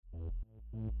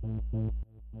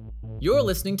You're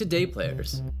listening to Day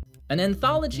Players, an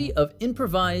anthology of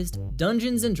improvised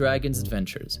Dungeons & Dragons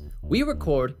adventures. We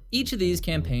record each of these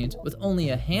campaigns with only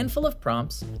a handful of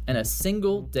prompts and a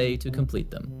single day to complete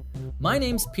them. My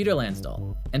name's Peter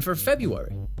Lansdall, and for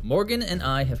February, Morgan and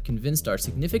I have convinced our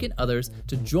significant others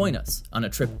to join us on a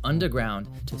trip underground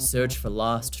to search for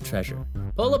lost treasure.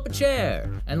 Pull up a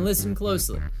chair and listen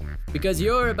closely, because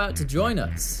you're about to join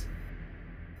us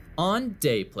on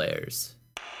Day Players.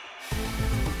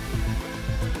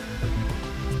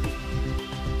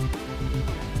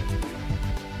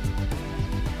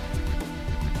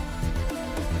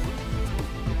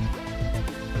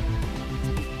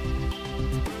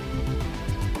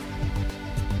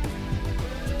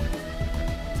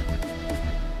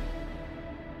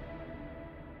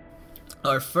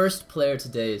 Our first player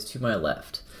today is to my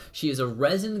left. She is a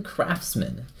resin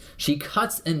craftsman. She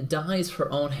cuts and dyes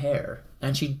her own hair,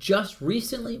 and she just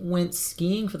recently went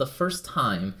skiing for the first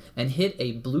time and hit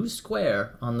a blue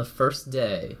square on the first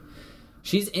day.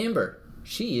 She's Amber.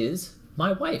 She is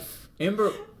my wife.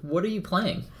 Amber, what are you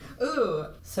playing?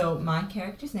 So my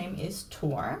character's name is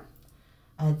Tor.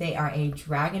 They are a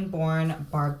dragonborn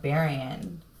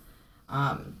barbarian.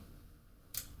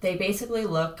 They basically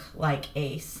look like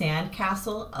a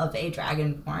sandcastle of a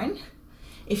dragonborn.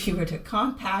 If you were to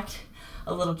compact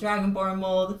a little dragonborn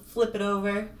mold, flip it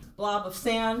over, blob of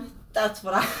sand, that's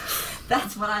what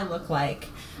I look like.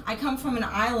 I come from an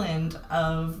island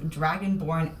of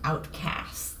dragonborn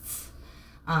outcasts,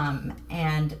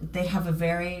 and they have a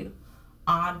very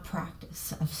odd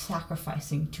practice of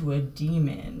sacrificing to a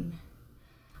demon.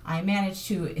 I managed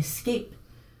to escape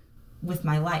with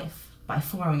my life by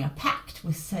forming a pact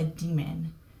with said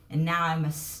demon, and now I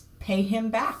must pay him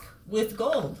back with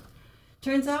gold.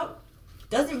 Turns out,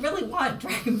 doesn't really want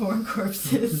dragonborn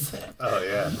corpses. Oh,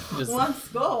 yeah. Just Wants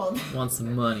gold. wants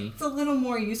some money. It's a little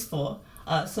more useful.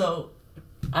 So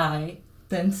I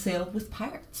then sailed with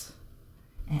pirates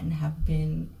and have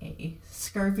been a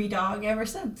scurvy dog ever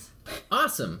since.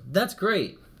 Awesome. That's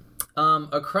great.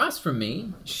 Across from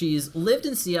me, she's lived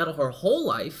in Seattle her whole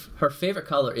life. Her favorite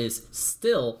color is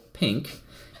still pink,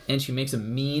 and she makes a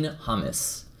mean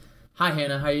hummus. Hi,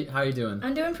 Hannah. How you doing?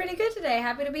 I'm doing pretty good today.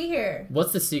 Happy to be here.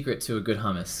 What's the secret to a good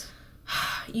hummus?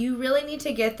 You really need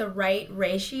to get the right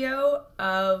ratio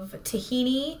of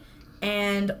tahini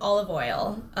and olive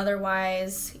oil.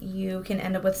 Otherwise, you can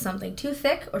end up with something too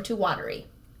thick or too watery,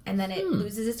 and then it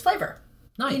loses its flavor.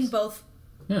 Nice. In both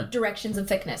Yeah. directions of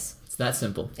thickness. It's that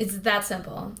simple. It's that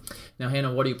simple. Now,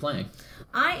 Hannah, what are you playing?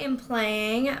 I am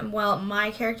playing, well,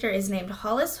 my character is named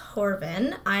Hollis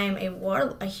Horvin. I am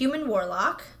a human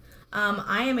warlock.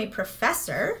 I am a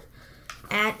professor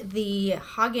at the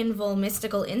Hagenville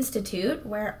Mystical Institute,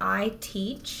 where I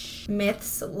teach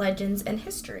myths, legends, and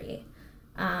history.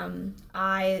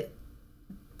 I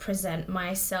present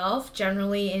myself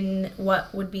generally in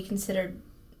what would be considered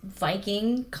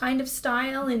Viking kind of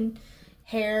style, and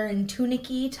hair and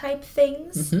tunic-y type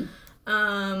things.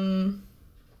 And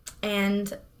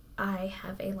I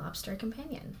have a lobster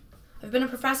companion. I've been a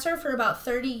professor for about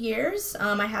 30 years.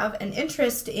 I have an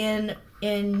interest in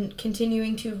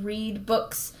continuing to read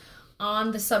books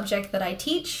on the subject that I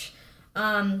teach.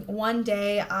 One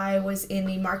day I was in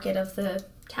the market of the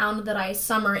town that I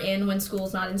summer in when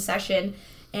school's not in session,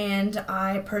 and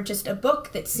I purchased a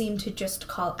book that seemed to just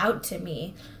call out to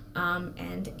me.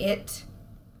 And it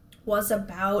was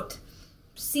about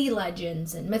sea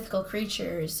legends and mythical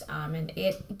creatures, and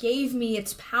it gave me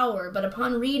its power. But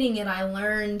upon reading it, I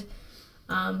learned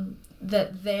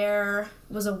that there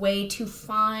was a way to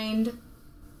find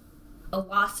a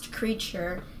lost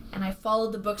creature, and I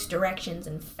followed the book's directions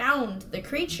and found the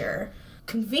creature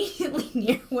conveniently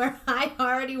near where I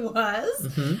already was.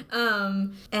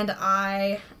 And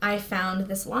I found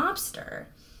this lobster,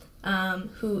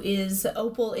 who is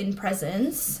opal in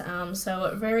presence,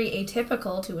 so very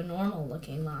atypical to a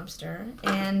normal-looking lobster.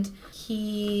 And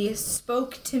he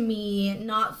spoke to me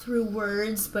not through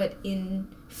words, but in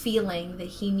feeling that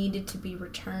he needed to be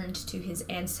returned to his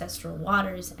ancestral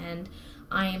waters, and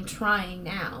I am trying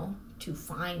now to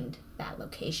find that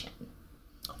location.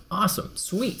 Awesome.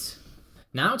 Sweet.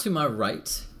 Now to my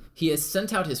right, he has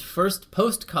sent out his first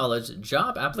post-college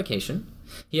job application.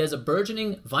 He has a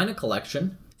burgeoning vinyl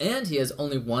collection, and he has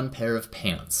only one pair of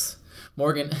pants.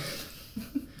 Morgan,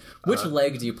 which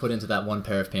leg do you put into that one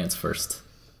pair of pants first?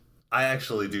 I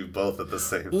actually do both at the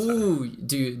same time. Ooh,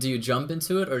 do you jump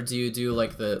into it, or do you do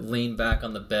like the lean back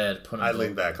on the bed? I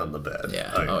lean back on the bed. Yeah.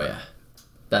 Oh yeah.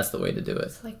 That's the way to do it.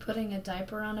 It's like putting a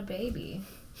diaper on a baby.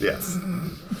 Yes.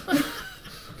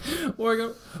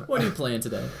 Morgan, what are you playing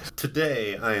today?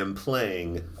 Today I am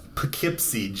playing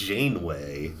Poughkeepsie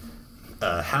Janeway,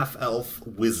 a half-elf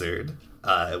wizard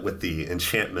with the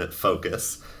enchantment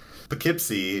focus.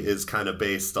 Poughkeepsie is kind of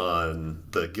based on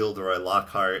the Gilderoy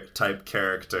Lockhart type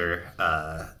character.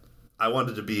 I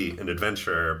wanted to be an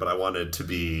adventurer, but I wanted to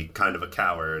be kind of a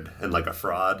coward and like a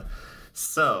fraud.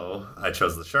 So I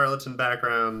chose the charlatan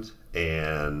background,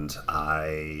 and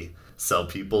I sell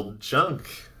people junk.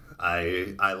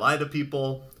 I lie to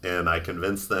people, and I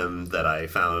convince them that I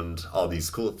found all these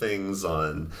cool things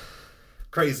on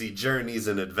crazy journeys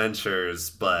and adventures,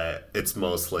 but it's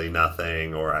mostly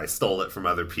nothing, or I stole it from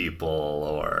other people,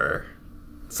 or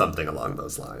something along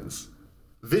those lines.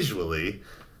 Visually,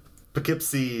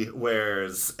 Poughkeepsie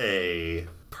wears a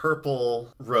purple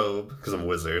robe, because I'm a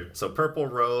wizard, so purple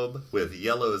robe with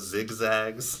yellow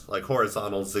zigzags, like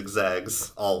horizontal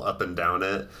zigzags all up and down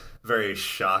it. Very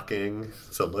shocking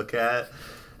to look at.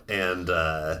 And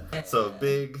so a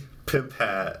big pimp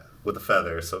hat with a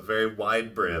feather, so very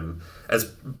wide brim,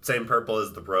 as same purple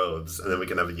as the robes, and then we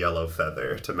can have a yellow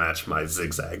feather to match my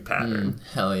zigzag pattern.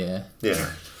 Hell yeah. Yeah.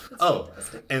 Oh,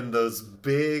 fantastic. And those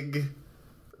big,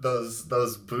 those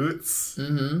boots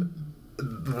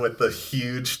with the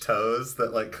huge toes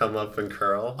that like come up and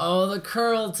curl. Oh, the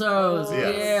curl toes. Oh,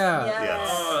 yeah. yes.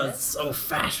 Oh, it's so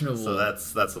fashionable. So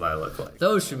that's what I look like.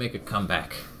 Those should make a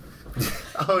comeback.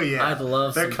 Oh yeah. I'd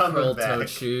love They're some curl coming toe back.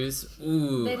 shoes.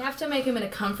 Ooh. They'd have to make them in a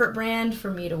comfort brand for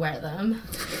me to wear them.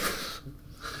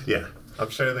 Yeah, I'm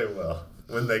sure they will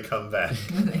when they come back.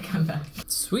 When they come back.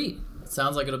 Sweet.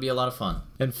 Sounds like it'll be a lot of fun.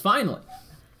 And finally,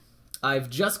 I've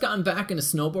just gotten back into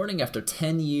snowboarding after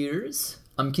 10 years.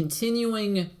 I'm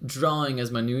continuing drawing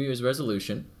as my New Year's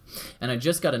resolution, and I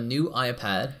just got a new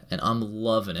iPad, and I'm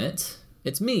loving it.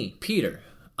 It's me, Peter.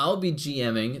 I'll be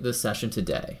GMing the session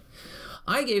today.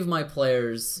 I gave my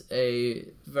players a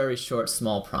very short,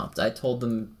 small prompt. I told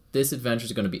them this adventure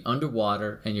is going to be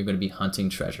underwater, and you're going to be hunting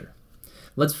treasure.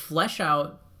 Let's flesh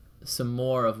out some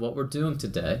more of what we're doing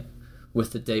today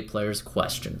with the day players'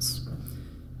 questions.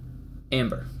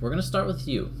 Amber, we're going to start with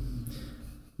you.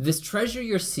 This treasure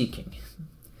you're seeking,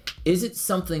 is it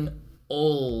something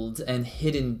old and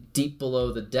hidden deep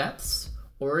below the depths,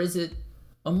 or is it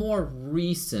a more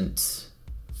recent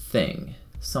thing,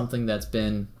 something that's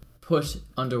been pushed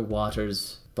under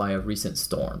waters by a recent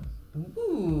storm?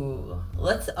 Ooh,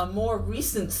 a more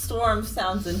recent storm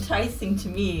sounds enticing to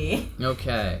me.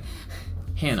 Okay.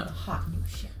 Hannah, Hot new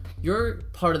ship. you're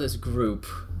part of this group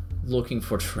looking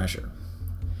for treasure.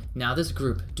 Now, this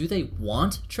group, do they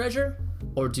want treasure,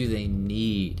 or do they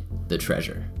need the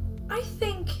treasure? I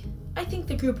think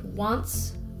the group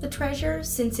wants the treasure.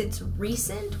 Since it's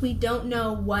recent, we don't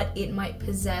know what it might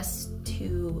possess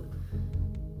to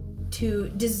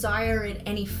desire it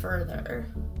any further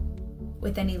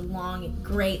with any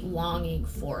great longing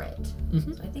for it.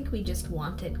 So I think we just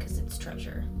want it because it's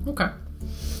treasure. Okay.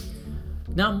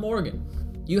 Now, Morgan,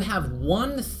 you have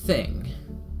one thing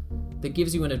that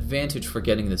gives you an advantage for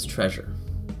getting this treasure.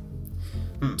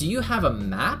 Do you have a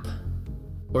map,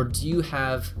 or do you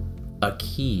have a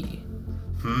key?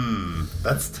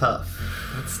 That's tough.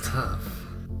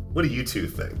 What do you two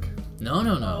think?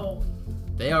 No.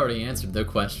 They already answered their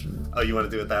question. Oh, you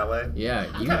want to do it that way? Yeah,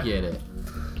 you Okay. get it.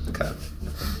 Okay.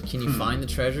 Can you find the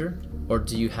treasure, or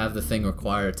do you have the thing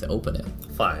required to open it?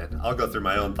 Fine. I'll go through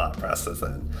my own thought process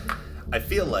then. I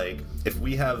feel like if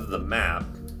we have the map,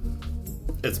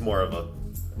 it's more of a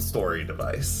story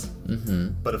device.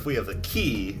 But if we have the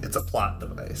key, it's a plot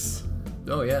device.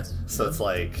 Oh, yes. So it's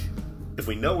like, if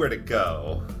we know where to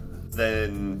go,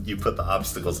 then you put the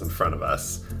obstacles in front of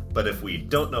us. But if we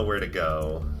don't know where to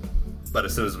go, but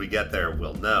as soon as we get there,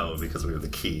 we'll know because we have the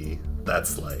key, that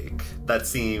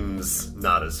seems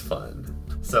not as fun.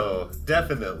 So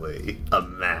definitely a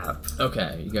map.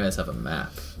 Okay, you guys have a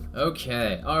map.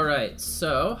 Okay, alright,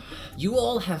 so you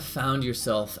all have found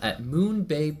yourself at Moon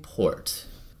Bay Port,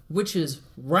 which is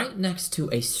right next to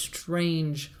a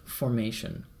strange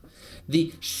formation.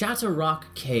 The Shatterrock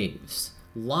Caves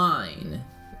line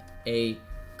a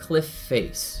cliff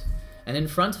face, and in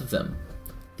front of them,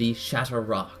 the Shatter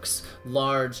Rocks,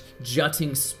 large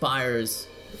jutting spires,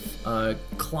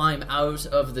 climb out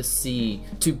of the sea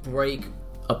to break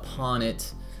upon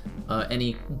it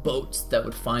any boats that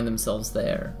would find themselves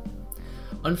there.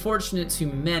 Unfortunate to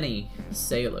many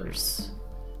sailors,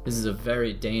 this is a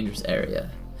very dangerous area,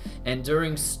 and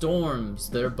during storms,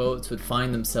 their boats would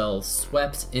find themselves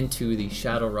swept into the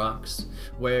Shadow Rocks,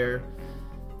 where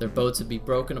their boats would be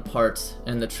broken apart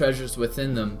and the treasures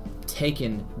within them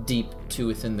taken deep to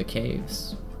within the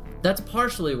caves. That's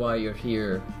partially why you're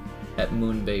here at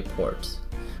Moon Bay Port,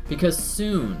 because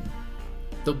soon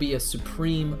there'll be a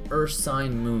supreme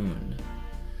Ursine moon,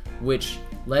 which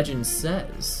legend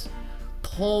says,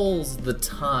 pulls the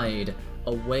tide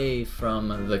away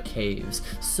from the caves.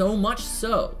 So much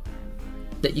so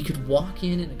that you could walk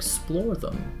in and explore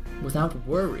them without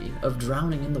worry of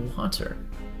drowning in the water.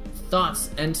 Thoughts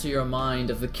enter your mind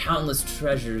of the countless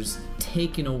treasures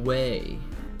taken away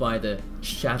by the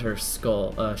Shatter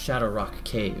Rock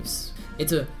caves.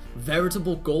 It's a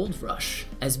veritable gold rush,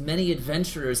 as many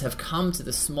adventurers have come to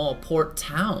the small port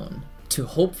town to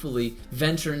hopefully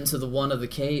venture into one of the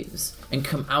caves and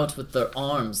come out with their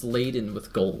arms laden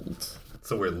with gold.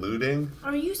 So we're looting?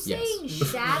 Are you saying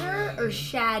shatter or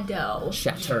shadow?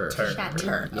 Shatter.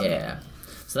 Shatter. Yeah.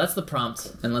 So that's the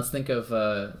prompt, and let's think of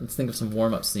some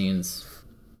warm-up scenes.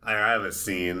 I have a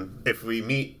scene. If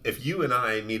you and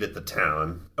I meet at the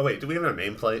town. Oh wait, do we have our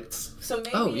nameplates? So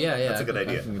maybe. Oh yeah. That's a good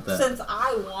idea. I can get that. Since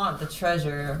I want the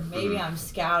treasure, maybe I'm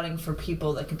scouting for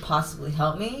people that could possibly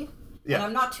help me. Yeah. And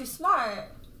I'm not too smart.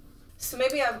 So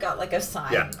maybe I've got like a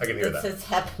sign. Yeah, I can hear that. says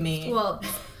help me. Well,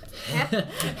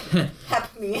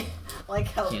 Help me. Like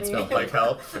help Can't me. spell Like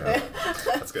help? Yeah.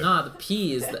 That's good. Nah, the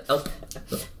P is the elp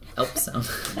sound.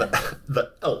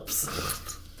 The Alps.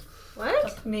 what?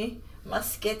 Help me.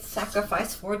 Must get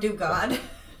sacrificed for do God.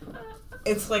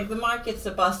 It's like the market's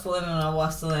a bustling and a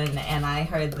wustling, and I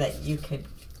heard that you could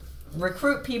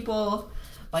recruit people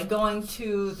by going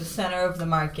to the center of the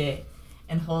market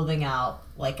and holding out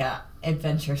like a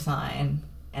adventure sign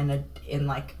and in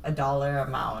like a dollar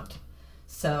amount.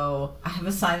 So I have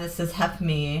a sign that says help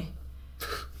me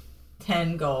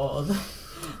 10 gold.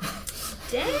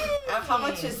 Dang. How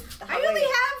much is I only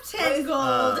have 10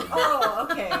 gold. Oh,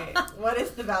 okay. What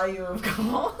is the value of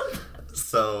gold?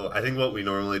 So I think what we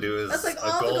normally do is That's like a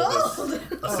all gold the is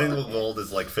gold. a single gold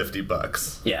is like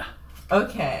 $50. Yeah.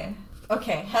 Okay.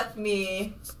 Help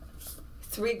me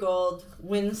 3 gold,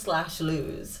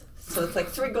 win/lose. So it's like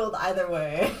 3 gold either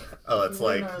way. Oh, it's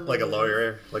Win like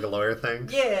or a lawyer thing?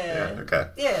 Yeah. Yeah, okay.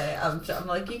 Yeah, I'm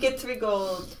like, you get 3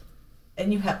 gold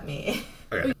and you help me.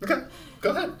 Okay. Okay.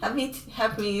 Go ahead.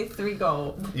 Help me 3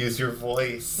 gold. Use your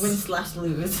voice.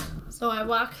 Win/lose. So I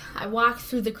walk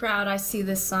through the crowd. I see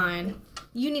this sign.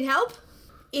 You need help?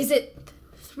 Is it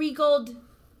 3 gold?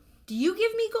 Do you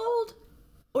give me gold?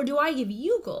 Or do I give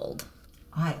you gold?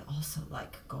 I also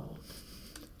like gold.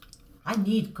 I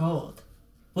need gold.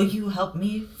 Will you help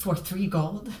me for 3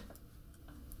 gold?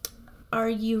 Are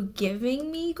you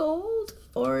giving me gold?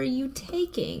 Or are you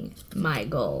taking my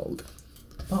gold?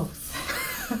 Both.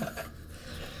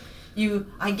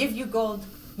 I give you gold,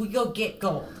 we go get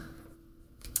gold.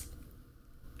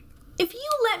 If you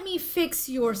let me fix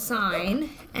your sign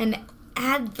and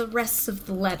add the rest of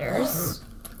the letters,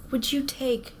 would you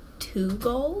take 2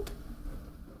 gold?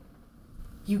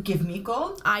 You give me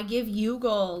gold? I give you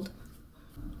gold.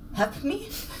 Help me?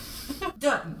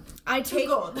 Done. I 2 take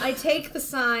gold. I take the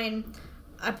sign.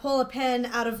 I pull a pen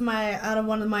out of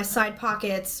one of my side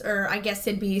pockets, or I guess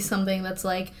it'd be something that's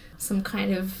like some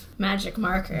kind of magic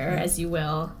marker, as you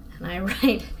will, and I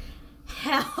write,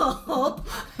 "Help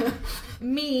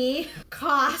me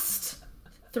cost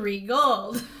 3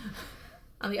 gold"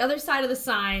 on the other side of the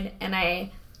sign, and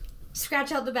I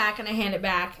scratch out the back and I hand it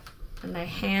back, and I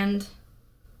hand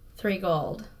 3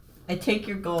 gold. I take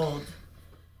your gold.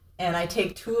 And I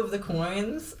take 2 of the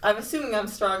coins. I'm assuming I'm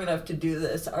strong enough to do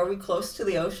this. Are we close to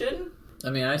the ocean?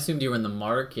 I mean, I assumed you were in the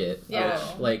market, Yeah.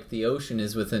 which, like, the ocean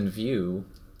is within view.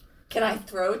 Can I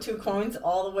throw 2 coins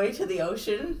all the way to the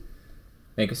ocean?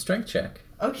 Make a strength check.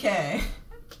 Okay.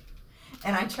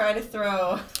 And I try to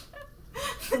throw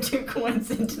the 2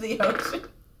 coins into the ocean.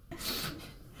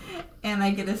 And I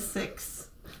get a 6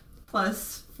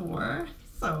 plus 4.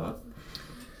 So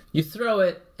You throw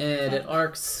it, and it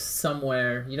arcs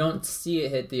somewhere. You don't see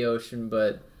it hit the ocean,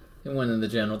 but it went in the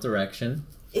general direction.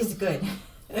 it's good.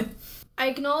 I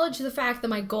acknowledge the fact that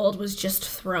my gold was just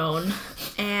thrown,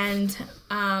 and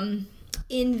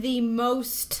in the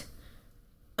most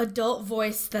adult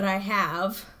voice that I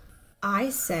have, I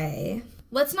say,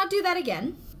 let's not do that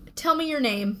again. Tell me your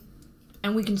name,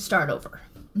 and we can start over.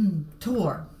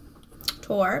 Tor.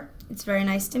 Tor, it's very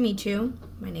nice to meet you.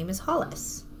 My name is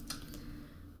Hollis.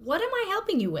 What am I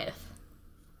helping you with?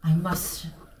 I must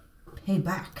pay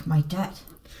back my debt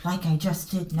like I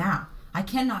just did now. I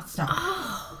cannot stop.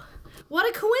 What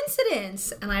a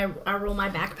coincidence! And I roll my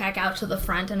backpack out to the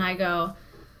front and I go,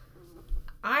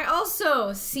 I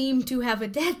also seem to have a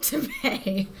debt to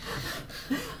pay.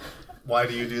 Why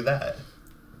do you do that?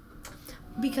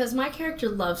 Because my character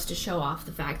loves to show off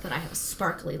the fact that I have a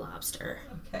sparkly lobster.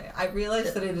 Okay, I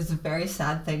realize that it is a very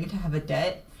sad thing to have a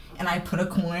debt, and I put a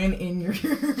coin in your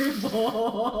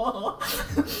bowl.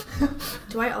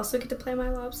 Do I also get to play my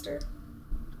lobster?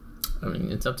 I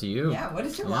mean, it's up to you. Yeah, what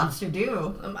does your lobster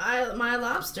do? My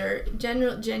lobster,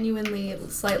 genuinely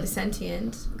slightly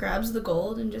sentient, grabs the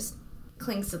gold and just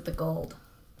clinks at the gold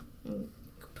and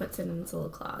puts it in its little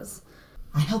claws.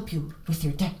 I help you with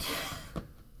your debt.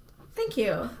 Thank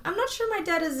you. I'm not sure my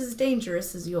debt is as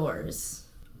dangerous as yours.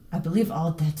 I believe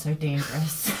all debts are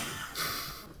dangerous.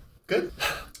 Good.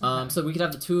 So we could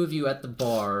have the two of you at the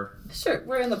bar. Sure,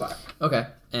 we're in the bar. Okay.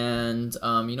 And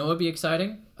you know what would be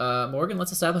exciting? Morgan,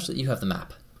 let's establish that you have the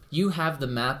map. You have the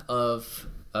map of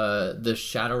the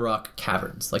Shadowrock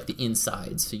Caverns, like the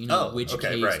insides. So you know which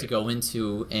caves to go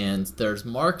into, and there's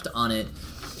marked on it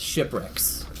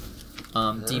shipwrecks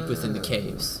deep within the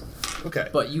caves. Okay.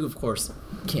 But you, of course,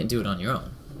 can't do it on your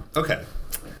own. Okay.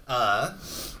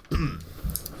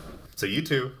 So you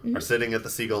two are sitting at the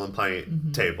Seagull and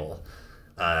Pint table.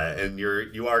 And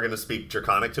you are going to speak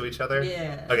Draconic to each other?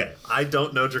 Yeah. Okay, I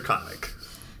don't know Draconic.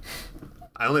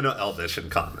 I only know Elvish and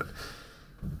Common.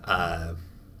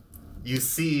 You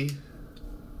see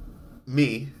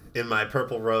me in my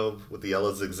purple robe with the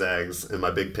yellow zigzags and my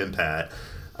big pimp hat.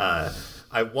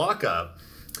 I walk up,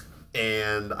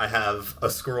 and I have a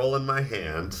scroll in my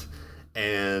hand,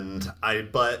 and I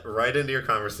butt right into your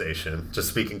conversation, just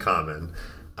speaking Common.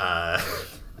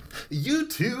 You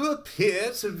two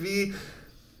appear to be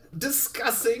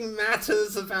discussing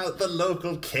matters about the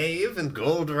local cave and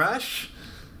gold rush.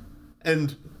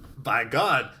 And by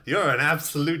God, you're an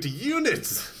absolute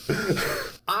unit.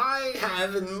 I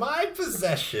have in my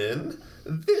possession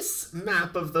this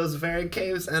map of those very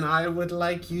caves, and I would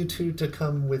like you two to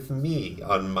come with me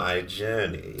on my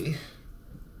journey.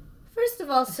 First of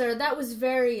all, sir, that was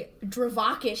very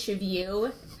Dravakish of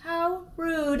you. How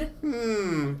rude.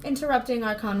 Interrupting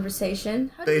our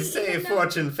conversation. How They say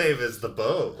fortune favors the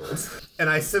bold, and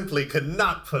I simply could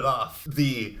not put off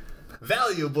the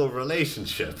valuable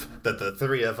relationship that the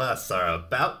three of us are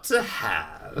about to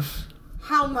have.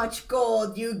 How much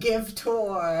gold you give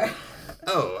Tor?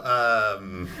 Well,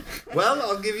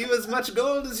 I'll give you as much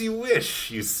gold as you wish.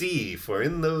 You see, for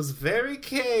in those very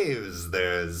caves,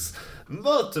 there's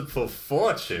multiple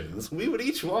fortunes. We would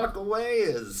each walk away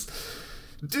as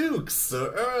dukes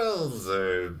or earls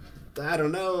or, I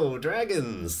don't know,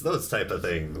 dragons, those type of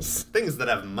things. Things that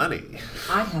have money.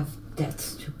 I have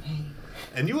debts to pay.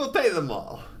 And you will pay them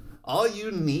all. All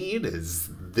you need is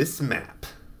this map.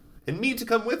 And me to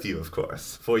come with you, of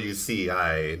course. For you see,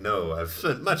 I know I've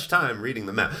spent much time reading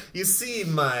the map. You see,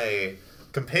 my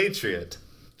compatriot,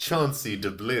 Chauncey de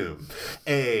Bloom,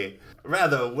 a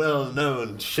rather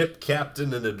well-known ship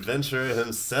captain and adventurer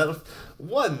himself,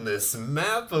 won this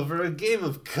map over a game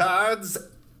of cards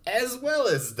as well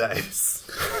as dice.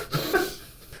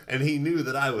 And he knew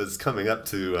that I was coming up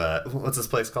to, what's this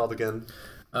place called again?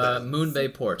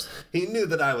 Moonbay Port. He knew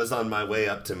that I was on my way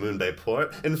up to Moonbay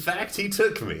Port. In fact, he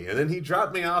took me, and then he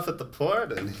dropped me off at the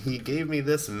port, and he gave me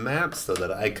this map so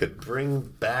that I could bring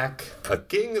back a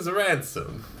king's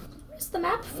ransom. Where's the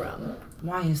map from?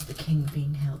 Why is the king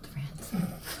being held ransom?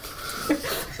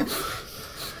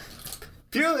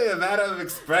 Purely a matter of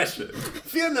expression.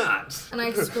 Fear not. And I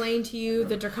explained to you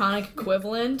the Draconic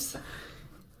equivalent.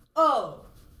 Oh.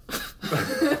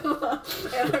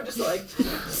 And I'm just like,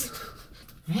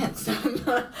 ransom?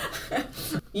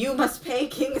 You must pay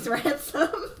king's ransom?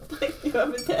 Like, you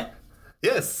have a debt.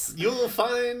 Yes, you'll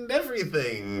find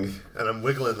everything. And I'm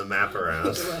wiggling the map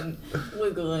around.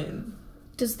 Wiggling.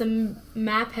 Does the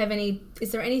map have any...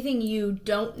 Is there anything you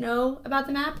don't know about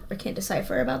the map or can't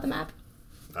decipher about the map?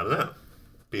 I don't know.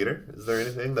 Peter, is there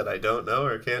anything that I don't know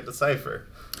or can't decipher?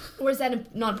 Or is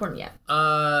that not important yet?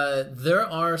 There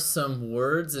are some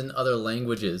words in other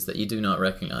languages that you do not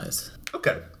recognize.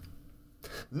 Okay.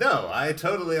 No, I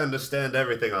totally understand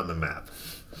everything on the map.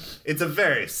 It's a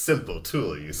very simple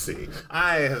tool, you see.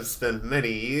 I have spent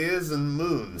many years and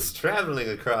moons traveling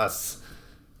across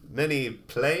many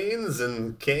plains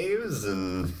and caves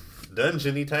and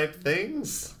dungeony type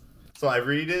things. So I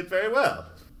read it very well.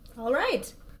 All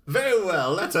right. Very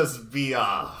well, let us be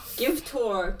off. Give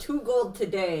Tor 2 gold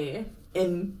today,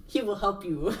 and he will help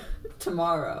you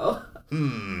tomorrow.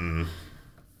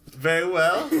 Very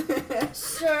well.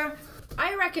 Sir,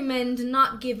 I recommend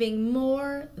not giving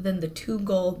more than the 2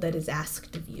 gold that is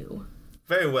asked of you.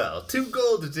 Very well. 2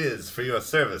 gold it is for your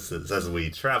services as we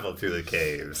travel through the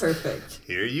caves. Perfect.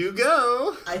 Here you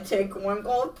go. I take 1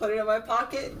 gold, put it in my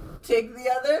pocket, take the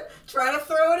other, try to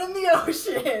throw it in the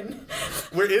ocean.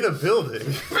 We're in a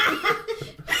building.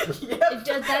 Yep.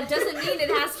 That doesn't mean it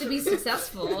has to be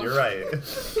successful. You're right.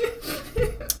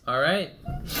 All right.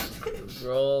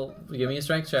 Roll. Give me a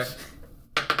strength check.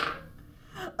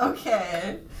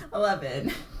 Okay.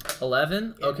 11.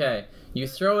 11? Okay. You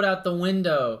throw it out the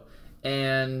window,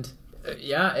 and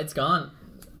Yeah, it's gone.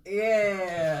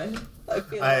 Yeah. I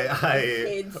feel like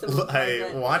paid some I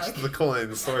present watch back. the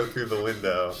coins soar through the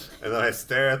window, and then I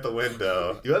stare at the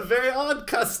window. You have very odd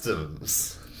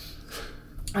customs,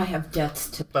 I have debts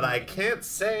to. but I can't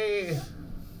say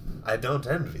I don't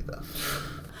envy them.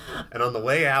 And on the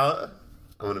way out,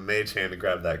 I'm gonna mage hand to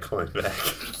grab that coin back.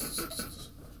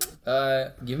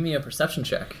 Give me a perception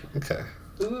check. Okay.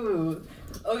 Ooh.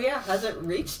 Oh yeah, hasn't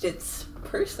reached its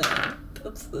person.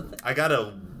 That's the thing. I got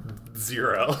a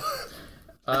 0.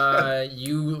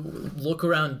 You look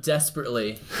around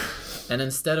desperately, and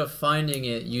instead of finding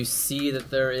it, you see that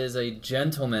there is a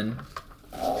gentleman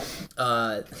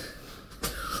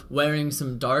wearing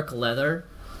some dark leather,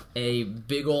 a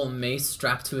big old mace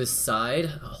strapped to his side,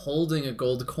 holding a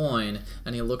gold coin,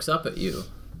 and he looks up at you,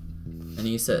 and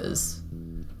he says,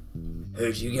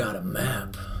 "Heard you got a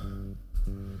map."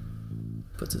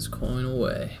 Puts his coin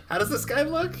away. How does this guy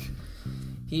look?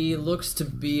 He looks to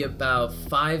be about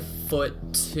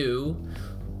 5'2",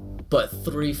 but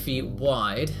 3 feet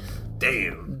wide.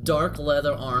 Damn. Dark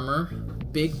leather armor,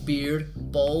 big beard,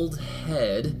 bald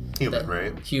head. Human,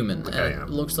 right? Human. Okay, and yeah. it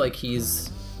looks like he's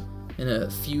in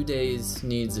a few days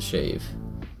needs a shave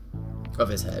of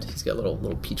his head. He's got little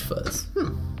peach fuzz.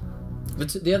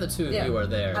 The other two of Yeah. you are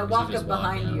there. I 'cause walk you're just up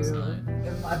behind walking you outside.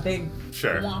 in my big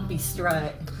Sure. wompy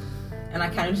strut, and I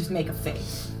kind of just make a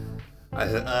face.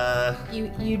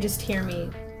 You just hear me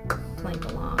clank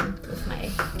along with my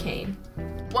cane.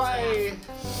 Why,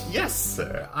 yes,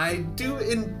 sir. I do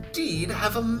indeed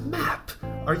have a map.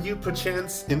 Are you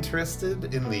perchance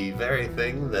interested in the very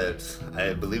thing that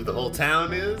I believe the whole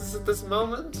town is at this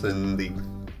moment? In the,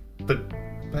 but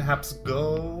perhaps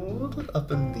gold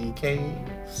up in the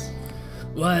caves?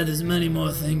 Why, there's many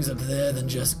more things up there than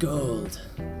just gold.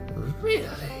 Really?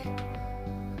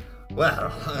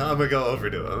 Well, I'm gonna go over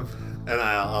to him, and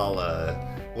I'll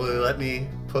will he let me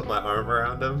put my arm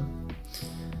around him?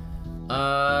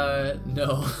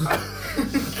 No.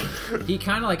 He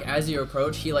kind of like, as you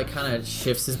approach, he like kind of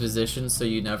shifts his position so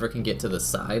you never can get to the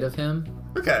side of him.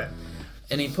 Okay.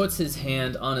 And he puts his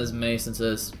hand on his mace and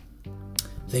says,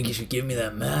 "Think you should give me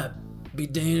that map? Be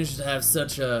dangerous to have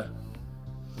such a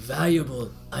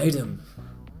valuable item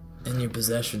in your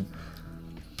possession."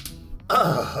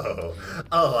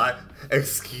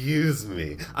 Excuse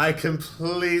me. I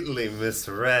completely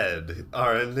misread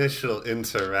our initial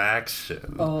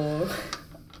interaction. Oh.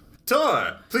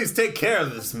 Tor, please take care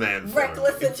of this man for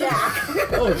Reckless me. attack.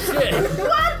 Oh shit!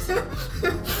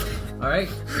 What? All right,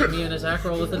 give me an attack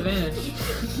roll with advantage.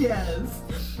 Yes.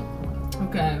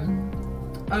 Okay.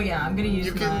 Oh yeah, I'm gonna use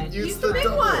You mine. can use Use the the big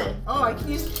double. one. Oh, I can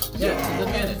use. Yeah, Yes. with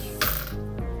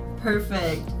advantage.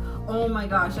 Perfect. Oh my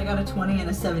gosh, I got a 20 and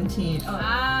a 17. Oh,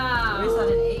 Wow. where's that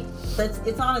an 8?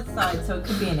 It's on its side, so it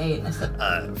could be an 8 and a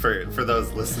 7. For those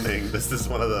listening, this is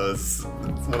one of those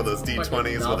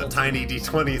D20s with a novelty. tiny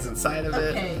D20s inside of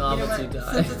it. Okay, you know Novelty what?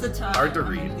 die. Since it's a tie, Hard to I'm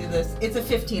read. gonna do this. It's a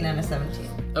 15 and a 17.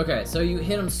 Okay, so you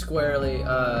hit him squarely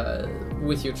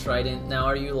with your trident. Now,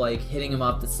 are you like hitting him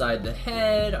off the side of the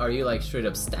head? Are you like straight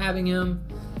up stabbing him?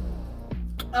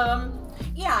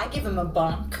 Yeah, I give him a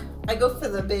bonk. I go for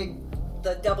the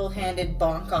double-handed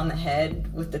bonk on the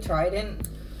head with the trident.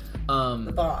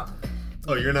 The bonk.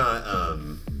 Oh, you're not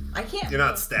I can't. you're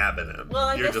not stabbing him. Well,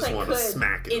 I you guess just I want could to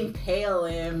smack him. impale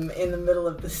him in the middle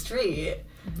of the street.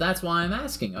 That's why I'm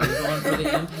asking. Are you going for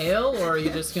the impale, or are you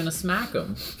just gonna smack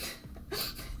him?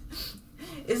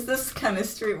 Is this kind of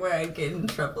street where I'd get in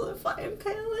trouble if I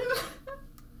impale him?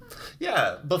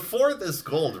 Yeah, before this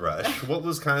gold rush, what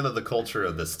was kind of the culture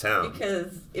of this town?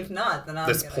 Because if not, then I'm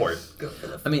This gonna port. go for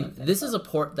the. I mean, this is a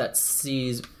port that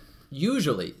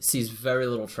usually sees very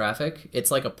little traffic. It's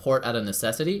like a port out of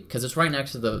necessity because it's right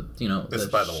next to the It's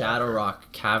by the Shadow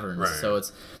Rock caverns. Right. So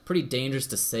it's pretty dangerous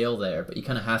to sail there, but you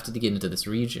kind of have to get into this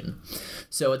region.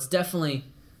 So it's definitely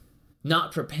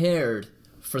not prepared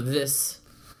for this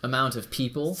amount of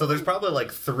people. So there's probably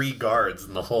like 3 guards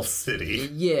in the whole city.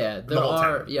 Yeah, there whole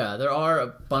are. town. Yeah, there are a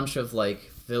bunch of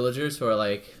like villagers who are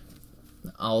like,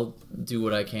 "I'll do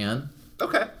what I can."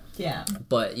 Okay. Yeah.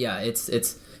 But yeah, it's a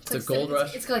like gold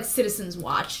rush. It's like Citizens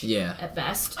Watch. Yeah. At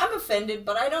best. I'm offended,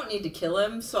 but I don't need to kill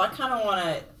him, so I kind of want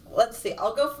to. Let's see.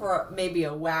 I'll go for maybe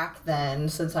a whack then,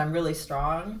 since I'm really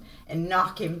strong, and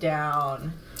knock him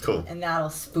down, Cool. and that'll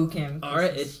spook him. All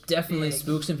right, it definitely big.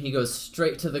 spooks him. He goes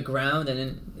straight to the ground,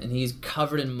 and he's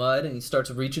covered in mud, and he starts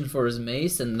reaching for his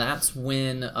mace, and that's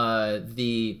when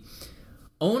the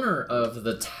owner of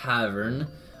the tavern,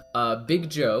 Big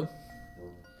Joe,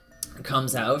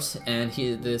 comes out, and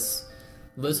this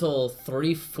little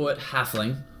 3-foot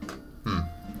halfling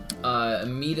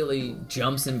immediately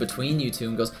jumps in between you two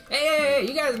and goes, "Hey,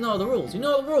 hey, you guys know the rules. You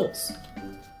know the rules.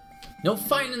 No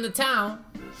fighting in the town,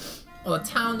 or the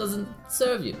town doesn't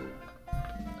serve you.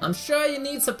 I'm sure you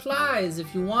need supplies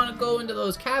if you want to go into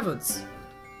those caverns.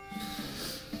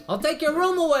 I'll take your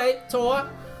room away, Tor.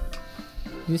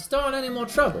 You start any more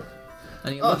trouble.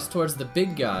 And he looks towards the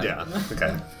big guy. Yeah,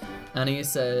 okay. And he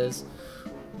says,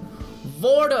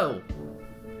 Vordo,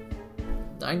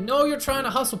 I know you're trying to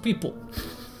hustle people.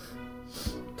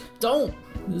 Don't.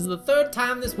 This is the third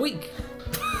time this week.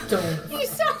 Don't. You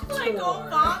sound like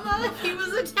Obama if he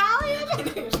was Italian.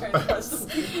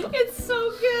 It's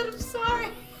so good, I'm sorry.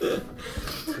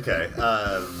 Okay.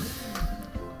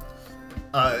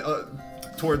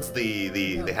 Towards the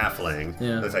halfling,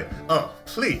 Yeah. they say, "Oh,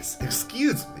 please,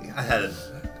 excuse me. I had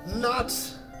not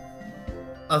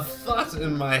a thought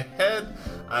in my head.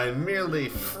 I merely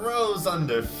froze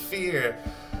under fear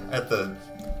at the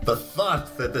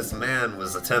thought that this man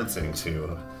was attempting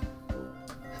to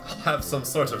have some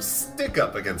sort of stick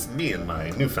up against me and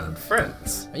my newfound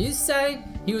friends. Are you saying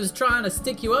he was trying to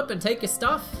stick you up and take your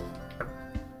stuff?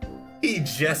 He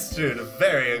gestured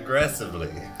very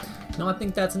aggressively. No, I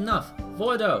think that's enough.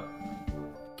 Vordo,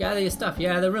 gather your stuff.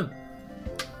 You're out of the room.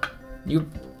 You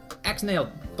ex-nailed,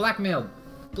 blackmailed,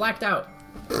 blacked out,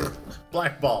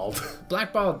 Blackballed.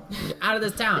 blackballed, you're out of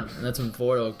this town. And that's when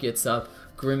Vordo gets up,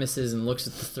 grimaces, and looks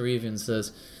at the three of you and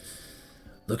says,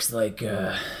 looks like,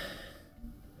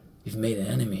 you've made an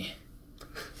enemy.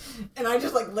 And I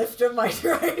just like lift up my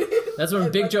trident. That's when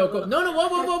Big Joe goes, no,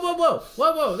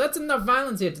 whoa, that's enough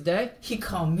violence here today. He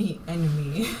called me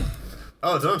enemy.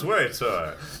 Oh, don't worry,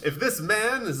 Tor. If this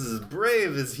man is as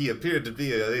brave as he appeared to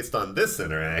be, at least on this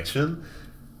interaction,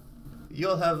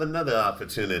 you'll have another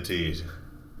opportunity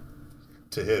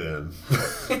to hit him.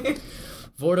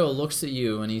 Vordo looks at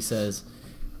you and he says,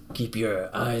 keep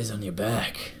your eyes on your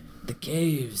back. The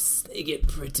caves, they get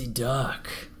pretty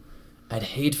dark. I'd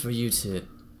hate for you to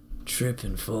trip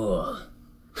and fall.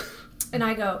 And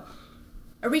I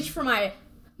reach for my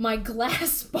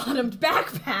glass-bottomed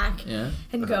backpack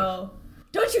and go,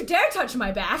 don't you dare touch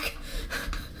my back.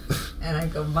 And I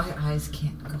go, my eyes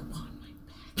can't go on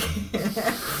my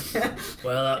back.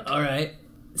 Well, all right.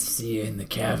 See you in the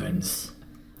caverns.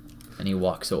 And he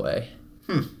walks away.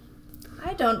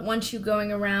 I don't want you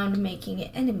going around making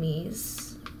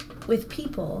enemies with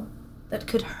people that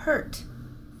could hurt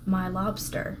my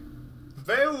lobster.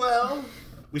 Very well.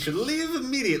 We should leave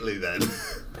immediately then.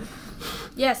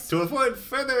 Yes. To avoid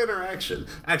further interaction.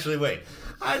 Actually, wait.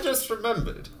 I just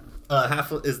remembered.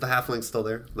 Is the halfling still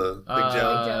there? The Big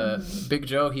Joe? Big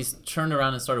Joe, he's turned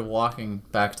around and started walking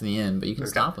back to the inn, but you can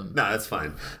stop him. No, that's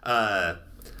fine.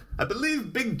 I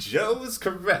believe Big Joe is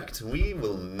correct. We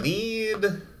will need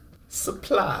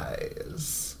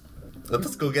supplies.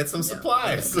 Let's go get some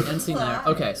supplies. End scene there.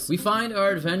 Okay, so we find our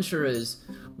adventurers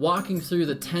walking through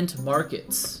the tent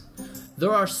markets.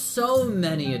 There are so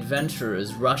many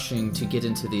adventurers rushing to get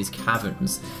into these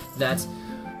caverns that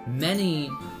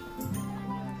many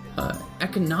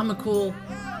economical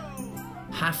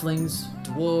halflings,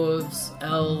 dwarves,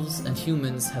 elves, and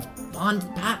humans have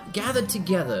gathered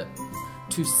together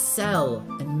to sell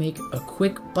and make a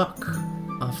quick buck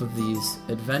off of these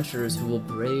adventurers who will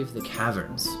brave the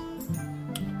caverns.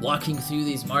 Walking through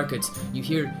these markets, you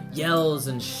hear yells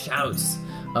and shouts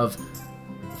of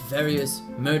various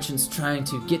merchants trying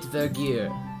to get their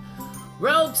gear.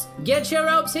 Ropes! Get your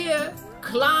ropes here!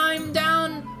 Climb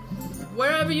down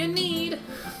wherever you need!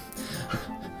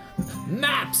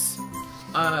 Maps!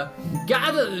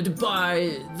 Gathered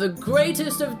by the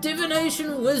greatest of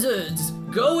divination wizards.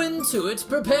 Go into it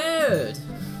prepared.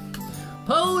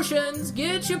 Potions!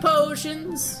 Get your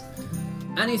potions!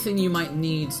 Anything you might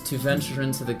need to venture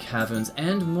into the caverns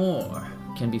and more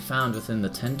can be found within the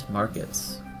tent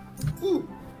markets. Ooh,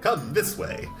 come this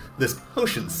way. This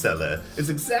potion seller is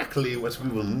exactly what we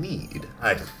will need.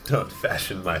 I don't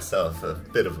fashion myself a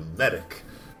bit of a medic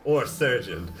or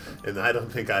surgeon, and I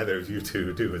don't think either of you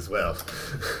two do as well.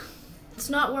 It's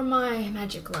not where my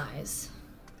magic lies.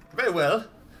 Very well.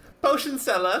 Potion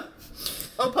seller.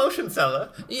 Oh, potion seller.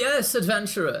 Yes,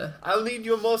 adventurer. I'll need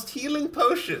your most healing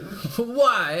potion.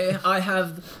 Why? I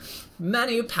have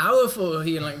many powerful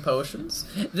healing potions.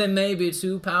 They may be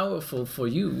too powerful for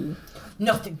you.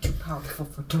 Nothing too powerful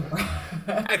for Dora.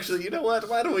 Actually, you know what?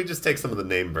 Why don't we just take some of the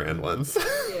name brand ones?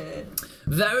 Yeah.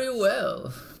 Very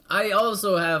well. I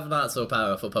also have not so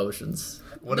powerful potions.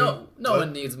 No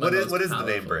one needs my most What is the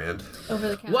powerful. name brand?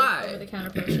 Why? Over the counter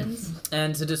potions.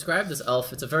 And to describe this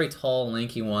elf, it's a very tall,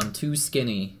 lanky one, too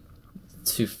skinny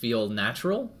to feel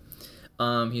natural.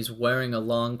 He's wearing a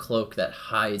long cloak that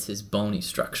hides his bony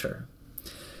structure.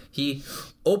 He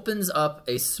opens up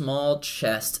a small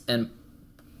chest and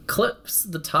clips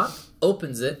the top,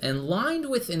 opens it, and lined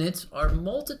within it are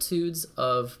multitudes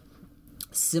of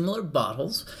similar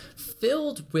bottles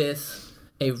filled with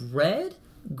a red,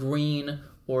 green,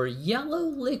 or yellow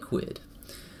liquid.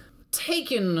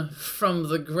 Taken from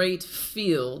the great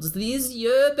fields, these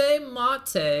yerba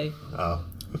mate Oh.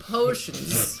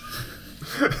 potions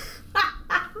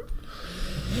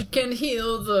can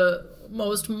heal the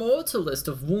most mortalist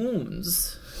of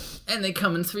wounds. And they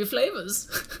come in 3 flavors.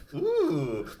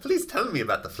 Ooh, please tell me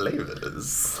about the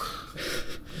flavors.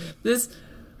 This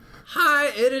high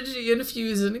energy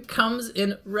infusion comes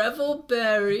in Revel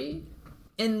Berry,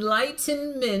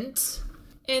 Enlightenment,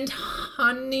 and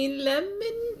Honey Lemon.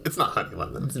 It's not honey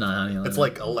lemon. It's not Honey Lemon. It's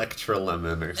like Electra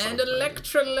lemon or something. And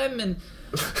Electra Lemon.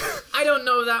 I don't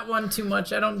know that one too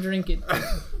much. I don't drink it.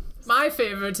 My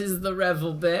favorite is the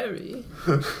Revel Berry.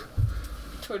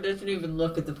 Tor doesn't even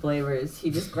look at the flavors. He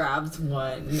just grabs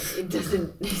one. It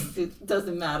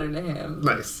doesn't matter to him.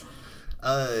 Nice.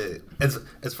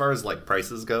 As far as like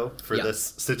prices go for Yeah. this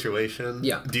situation,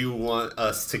 Yeah. do you want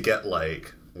us to get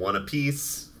like 1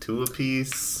 apiece, 2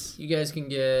 apiece, You guys can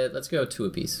get, let's go 2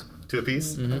 apiece. 2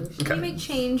 apiece? Mm-hmm. Can you make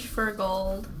change for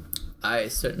gold? I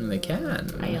certainly can.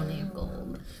 I only have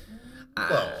gold.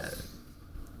 Well,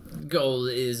 Gold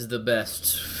is the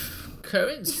best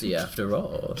currency after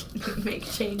all. Make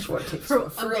change for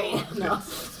Free. No.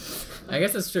 I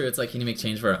guess that's true. It's like, can you make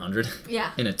change for 100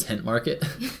 Yeah. in a tent market?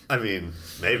 I mean,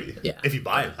 maybe. Yeah. If you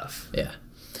buy enough. Yeah.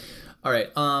 All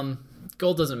right.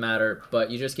 Gold doesn't matter, but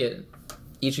you just get,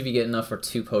 each of you get enough for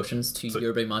 2 potions, 2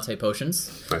 yerba mate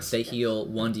potions. Nice. They heal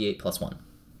 1d8 plus 1.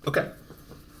 Okay.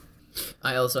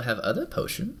 I also have other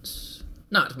potions.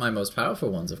 Not my most powerful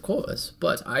ones, of course,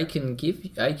 but I can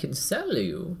sell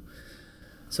you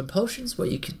some potions where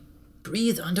you can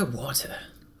breathe underwater.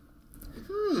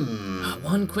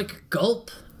 1 quick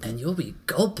gulp, and you'll be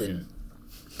gulping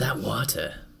that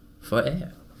water for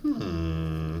air.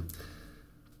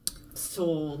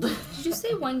 Sold. Did you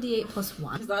say 1d8 plus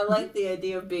 1? Because I like the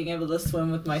idea of being able to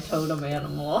swim with my totem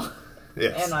animal.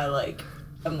 Yes. And I'm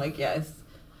like, yes.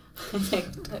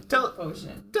 Tell-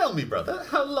 Potion. Tell me, brother,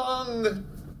 how long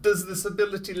does this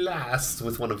ability last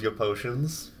with one of your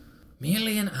potions?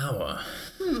 Merely an hour.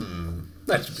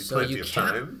 That should be So plenty of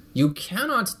time. you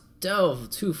cannot delve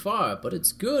too far, but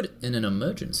it's good in an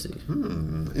emergency.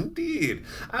 Indeed.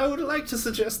 I would like to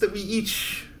suggest that we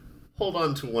each hold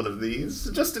on to one of these,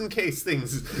 just in case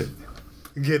things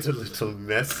get a little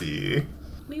messy.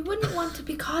 We wouldn't want to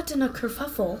be caught in a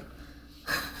kerfuffle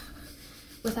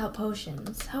without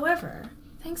potions. However,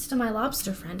 thanks to my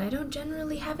lobster friend, I don't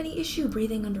generally have any issue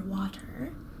breathing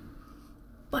underwater.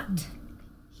 But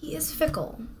he is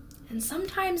fickle and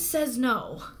sometimes says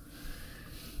no.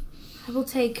 I will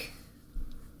take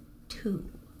 2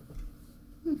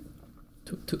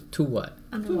 To what?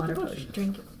 underwater potions.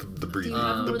 Drink. The breathing.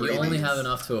 have The more than You breathing. only have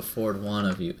enough to afford 1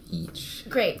 of you each.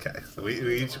 Great. Okay, so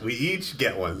we each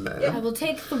get one then. I will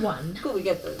take the 1. Cool, we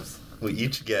get those. We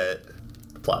each get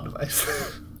a plot device.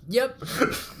 Yep,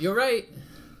 you're right.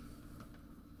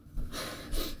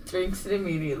 Drinks it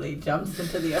immediately, jumps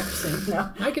into the ocean. No.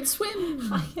 I can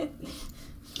swim.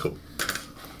 Cool.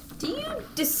 Do you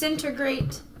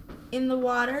disintegrate in the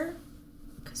water?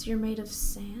 Because you're made of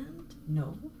sand?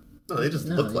 No. No, they just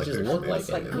No, look they like just they're look made. like It's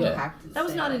like it, yeah. compacted That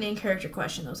was not an sand. in-character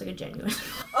question. That was like a genuine.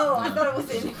 Oh, I thought it was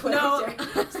in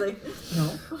character. It's like,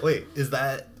 no. Wait, is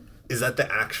that the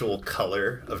actual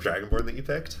color of Dragonborn that you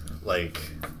picked? Like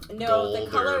No, gold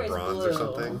the color or is bronze blue. or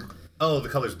something? Oh, the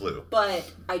color's blue.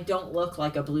 But I don't look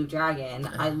like a blue dragon.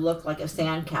 I look like a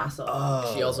sandcastle.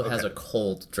 Oh, She also has okay. a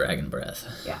cold dragon breath.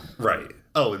 Yeah. Right.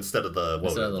 Oh, instead of the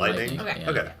Instead of the lightning? lightning, Okay. yeah.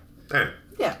 Okay. Alright.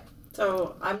 Yeah.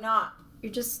 So I'm not.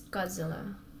 You're just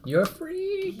Godzilla. You're a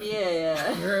freak.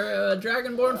 Yeah. You're a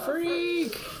dragonborn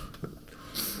freak.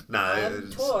 Nah, I'm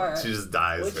Tor, she just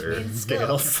dyes which her means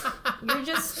scales. You're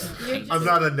just I'm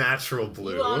not a natural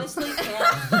blue. You honestly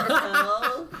can't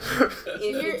tell if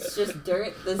it's just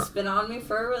dirt that's been on me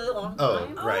for a really long Oh,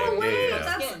 time. right, or yeah, if yeah, it's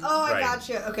yeah. skin. I Right.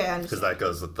 gotcha. Okay, I Because understand. that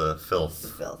goes with the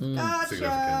filth Filth. Mm. Gotcha.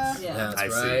 significance. Yeah. That's I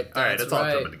see. right. All right, that's it's all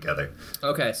right. coming together.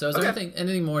 Okay, so is there Okay.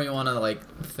 anything more you want to like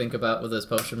think about with this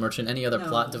potion merchant? Any other No.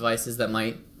 plot devices that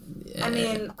might? I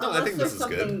mean, No, I unless think there's this is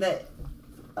good. something that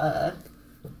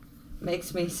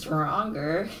makes me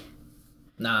stronger.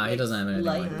 Nah, he doesn't have anything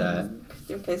like that.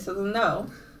 Okay, so then no.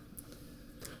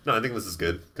 No, I think this is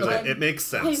good because I'm- it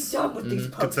makes I'm sense done with these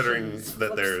potions. considering that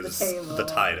Flips there's table. the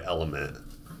tide element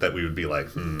that we would be like,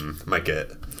 might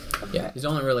get. Yeah, he's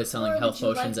only really selling Or health would you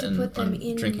like potions to and put them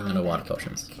in drinking my underwater backpack?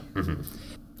 potions.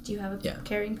 Do you have a Yeah.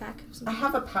 carrying pack? Or I something?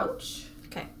 have a pouch.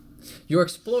 Okay. Your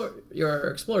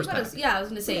explorer's What pack. is, yeah, I was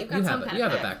gonna say you've got You some have kind you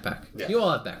of have a pack. backpack. Yeah. You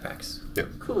all have backpacks.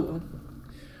 Cool.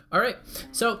 All right.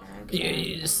 So,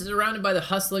 surrounded by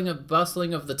the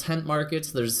bustling of the tent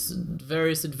markets, there's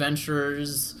various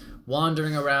adventurers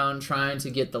wandering around trying to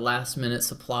get the last-minute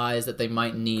supplies that they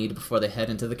might need before they head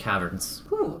into the caverns.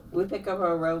 Cool. We pick up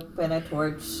a rope and a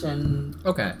torch and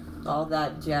Okay. all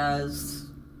that jazz.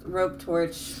 Rope,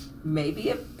 torch,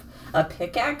 maybe a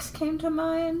pickaxe came to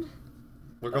mind.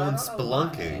 We're But I going don't know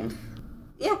spelunking.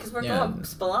 Yeah, because we're Yeah. going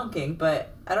spelunking,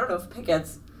 but I don't know if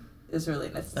pickaxe is really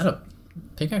Is that necessary. a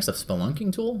pickaxe of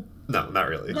spelunking tool? No, not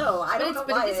really. No, I don't know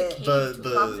why it is a it cave.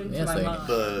 popped into Yes, my they-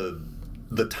 mind.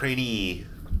 The tiny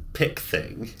pick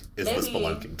thing is the Maybe.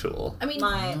 spelunking tool. I mean,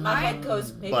 My head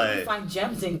goes, maybe But- we find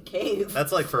gems in cave.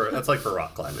 That's like for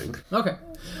rock climbing. Okay.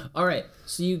 All right.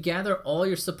 So you gather all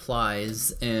your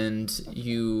supplies and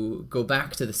you go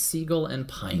back to the Seagull and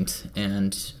Pint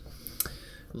and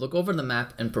look over the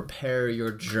map and prepare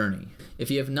your journey. If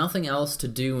you have nothing else to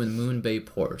do in Moon Bay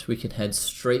Port, we can head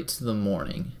straight to the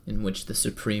morning in which the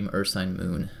Supreme Ursine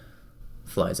Moon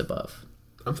flies above.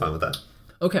 I'm fine with that.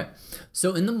 Okay,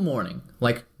 so in the morning,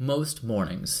 like most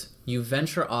mornings, you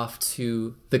venture off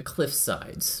to the cliff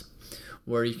sides,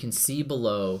 where you can see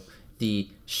below the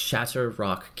Shatter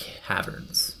Rock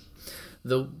Caverns.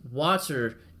 The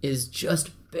water is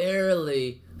just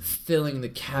barely filling the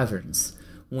caverns,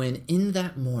 when in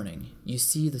that morning you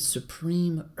see the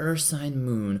Supreme Ursine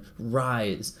Moon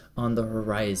rise on the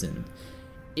horizon.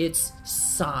 Its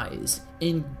size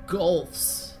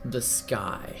engulfs the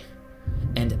sky.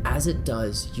 And as it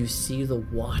does, you see the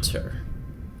water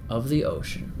of the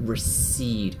ocean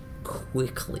recede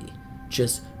quickly,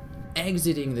 just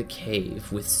exiting the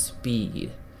cave with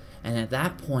speed. And at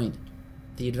that point,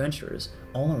 the adventurers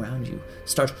all around you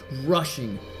start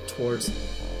rushing towards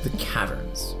the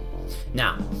caverns.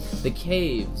 Now, the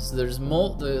caves, there's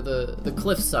the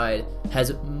cliffside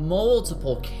has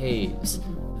multiple caves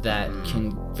that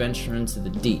can venture into the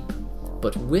deep.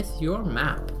 But with your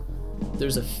map,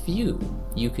 there's a few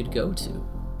you could go to.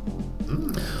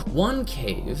 One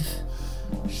cave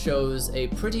shows a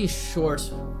pretty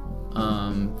short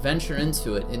venture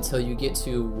into it until you get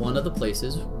to one of the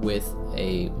places with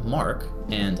a mark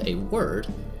and a word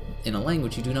in a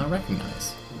language you do not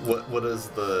recognize. What is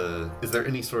is there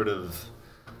any sort of,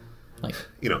 Like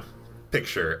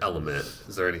picture element?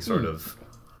 Is there any sort of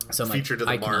some feature to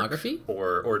the iconography?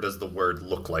 mark, or does the word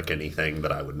look like anything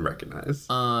that I wouldn't recognize?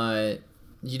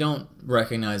 You don't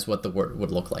recognize what the word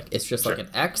would look like. It's just like Sure.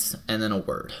 an X and then a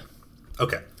word.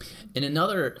 Okay. In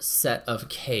another set of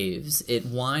caves, it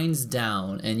winds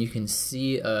down and you can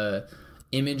see a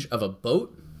image of a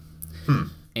boat,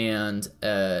 and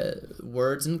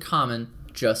words in common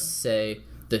just say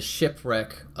the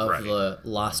shipwreck of Right. the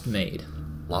Lost Maid.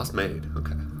 Lost Maid.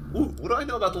 Okay. Ooh, what do I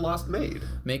know about the Lost Maid?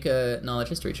 Make a knowledge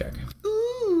history check.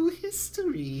 Ooh,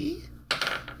 history.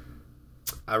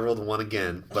 I rolled a 1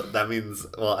 again, but that means,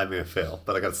 I fail,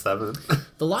 but I got 7.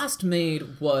 The Lost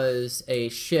Maid was a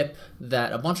ship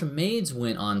that a bunch of maids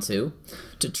went onto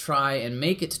to try and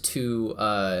make it to,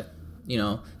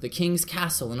 the king's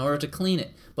castle in order to clean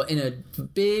it. But in a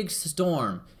big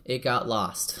storm, it got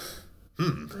lost.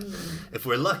 If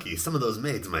we're lucky, some of those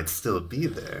maids might still be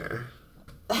there.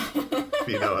 If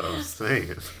you know what I'm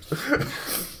saying.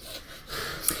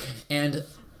 And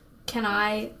can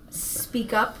I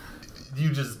speak up? You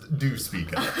just do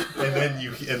speak up,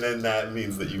 and then that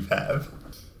means that you have.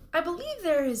 I believe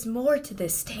there is more to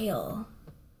this tale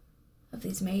of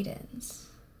these maidens.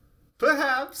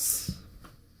 Perhaps,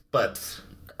 but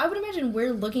I would imagine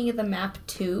we're looking at the map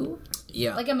too.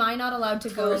 yeah, Like, am I not allowed to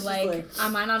go Taurus is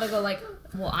am I not to go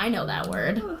well, I know that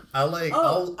word. I like.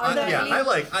 Oh, I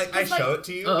It's show like- it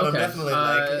to you, Oh, but I'm okay. definitely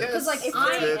like, yes. Because, like, if If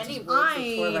I I- any words I-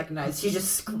 that Tor recognized, he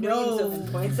just screams No. them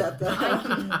and points at them. I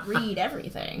can read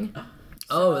everything.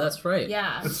 oh, that's right.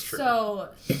 Yeah. That's true. So,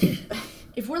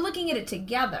 if we're looking at it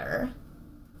together,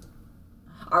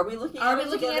 Are we looking at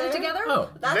it together? Oh,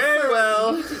 That's Very for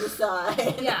well. you to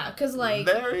decide. yeah, because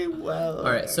Very well.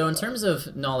 all right. So in terms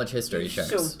of knowledge history Show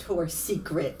checks, Tor's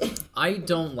secret. I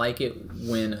don't like it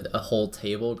when a whole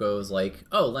table goes like,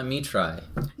 "Oh, let me try."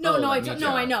 no, Oh, no, let me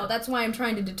try. I know. That's why I'm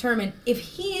trying to determine if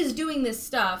he is doing this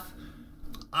stuff.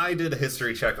 I did a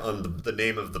history check on the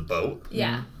name of the boat,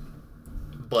 Yeah.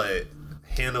 but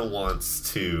Hannah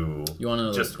wants to You want to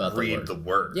know just about the read word? the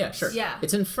words. Yeah, sure. Yeah.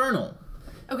 It's infernal,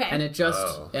 Okay. and it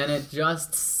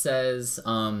just says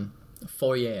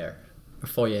foyer or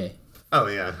foyer. Oh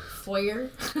yeah. Foyer.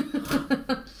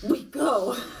 We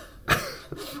go.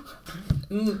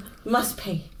 Must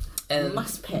pay. And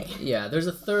Must pay. yeah, there's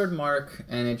a third mark,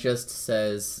 and it just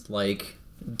says like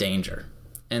danger,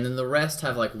 and then the rest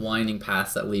have like winding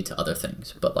paths that lead to other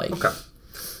things. But like, Okay.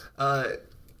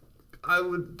 I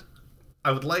would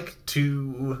like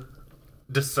to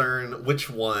discern which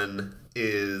one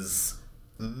is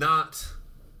not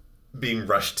being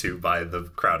rushed to by the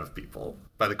crowds of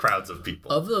people.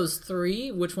 of those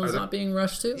three, which one's not being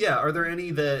rushed to? Yeah, are there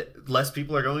any that less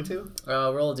people are going to?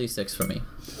 Roll a d6 for me.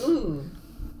 Ooh.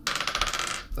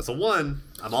 That's a 1.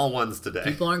 I'm all ones today.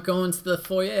 People aren't going to the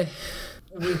foyer.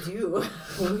 We do.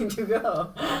 We do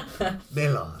go.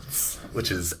 Melons, which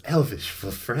is Elvish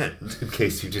for friend, in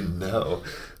case you didn't know.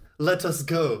 Let us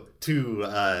go to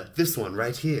this one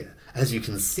right here. As you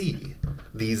can see,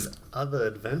 these other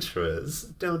adventurers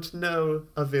don't know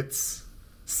of its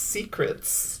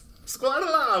secrets.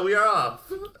 Squadala, we are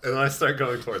off! And I start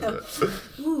going towards it.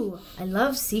 Ooh, I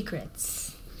love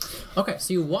secrets. Okay,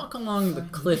 so you walk along the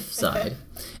cliffside,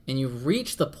 and you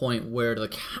reach the point where the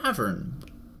cavern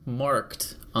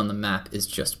marked on the map is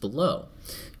just below.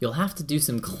 You'll have to do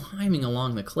some climbing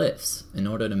along the cliffs in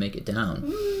order to make it down.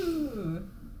 Ooh.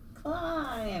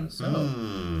 Climb. So,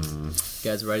 you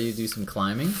guys ready to do some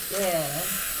climbing? Yeah.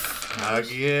 I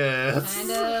guess.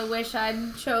 Kinda wish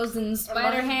I'd chosen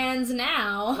spider hands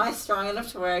now. Am I strong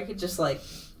enough to where I could just, like,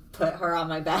 put her on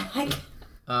my back?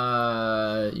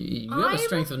 You have a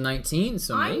strength of 19,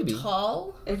 so maybe. I'm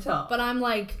tall, It's all. but I'm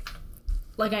like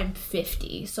I'm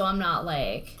 50, so I'm not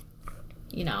like,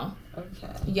 you know,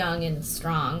 Okay. young and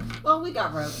strong. Well, we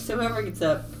got ropes, so whoever gets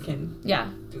up can Yeah.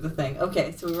 do the thing.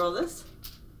 Okay, so we roll this?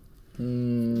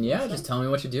 Yeah, just tell me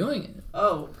what you're doing.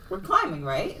 Oh, we're climbing,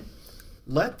 right?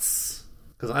 Let's,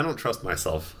 because I don't trust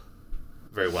myself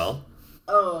very well.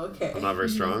 Oh, okay. I'm not very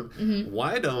strong.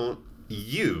 Why don't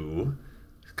you,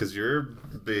 because you're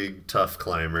a big, tough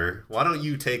climber, why don't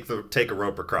you take a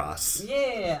rope across?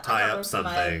 Yeah. Tie I got up ropes in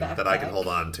my something that I can backpack. hold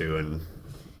on to and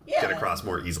Yeah. get across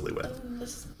more easily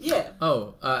with. Yeah.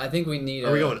 Oh, I think we need.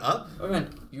 Are we going up? We're gonna.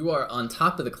 You are on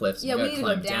top of the cliffs. Yeah, you we gotta need to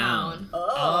go climb down.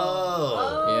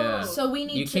 Oh. Yeah. So we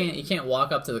need You can't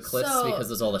walk up to the cliffs So- because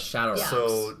there's all the shadow rocks.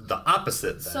 So the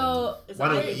opposite then. So why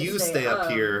I don't need to you stay stay up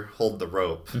up. here, hold the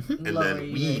rope, and Lower then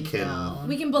you we can. down.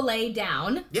 we can belay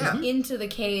down Yeah. into the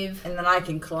cave And then I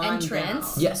can climb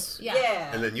entrance. down. Yes. Yeah.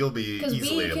 Yeah. And then you'll be Because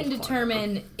easily we able can to climb.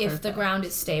 determine if the Perfect. ground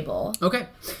is stable. Okay.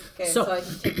 Okay, So- so I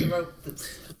can take the rope that's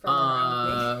from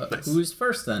around me. Nice. Who's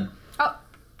first then? Oh,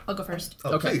 I'll go first.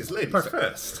 Oh, Okay, please, ladies perfect.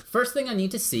 first. First thing I need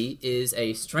to see is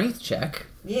a strength check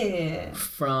Yeah.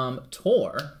 from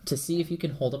Tor to see if you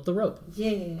can hold up the rope.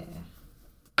 Yeah.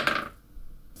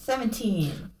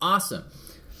 17. Awesome.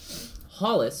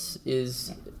 Hollis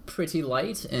is pretty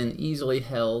light and easily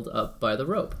held up by the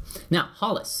rope. Now,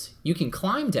 Hollis, you can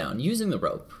climb down using the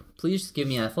rope. Please give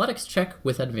me an athletics check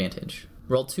with advantage.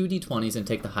 Roll 2 d20s and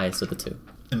take the highest of the two.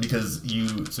 And because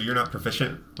you're not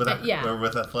proficient with yeah.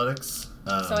 with athletics,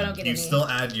 So I don't get you any. still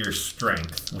add your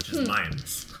strength, which is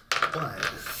minus. But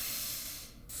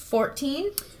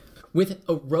 14. With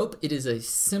a rope, it is a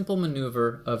simple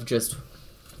maneuver of just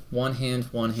one hand,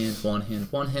 one hand, one hand,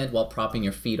 one hand, while propping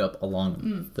your feet up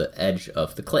along the edge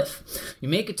of the cliff. You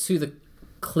make it to the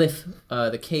cliff,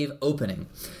 the cave opening,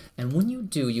 and when you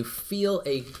do, you feel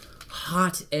a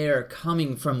hot air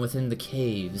coming from within the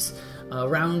caves.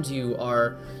 Around you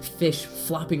are fish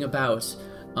flopping about,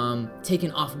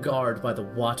 taken off guard by the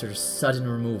water's sudden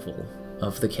removal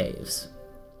of the caves.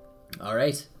 All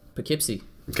right, Poughkeepsie.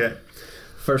 okay,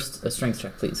 First, a strength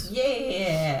check, please.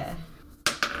 Yeah.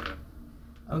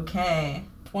 Okay.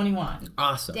 21.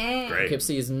 Awesome. Dang. great.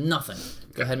 Poughkeepsie is nothing.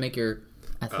 Go ahead and make your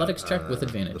athletics check with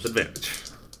advantage. With advantage.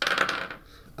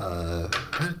 I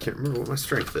can't remember what my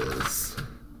strength is.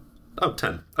 Oh,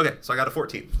 10. Okay, so I got a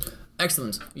 14.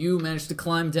 Excellent. You managed to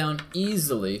climb down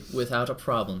easily without a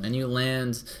problem, and you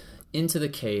land into the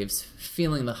caves,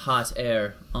 feeling the hot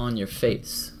air on your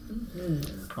face.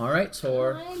 All right,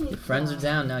 Tor. Your friends are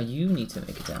down. Now you need to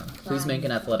make it down. Please make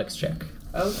an athletics check.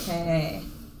 Okay.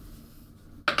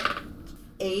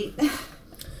 8.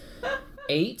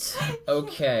 8.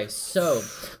 Okay, so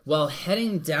while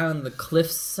heading down the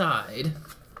cliff side,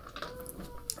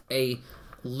 a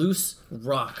loose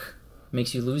rock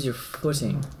makes you lose your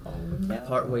footing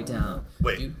partway down.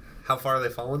 Wait, You- how far are they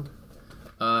fallen?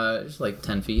 Just like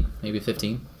 10 feet, maybe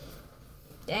 15.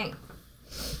 Dang.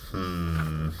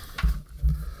 And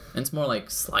it's more like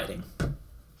sliding.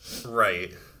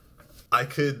 Right. I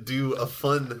could do a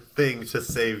fun thing to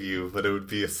save you, but it would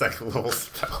be a second level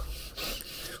spell.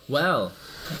 Well,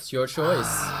 it's your choice.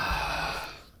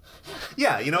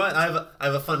 Yeah, you know what? I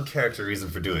have a fun character reason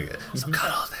for doing it. So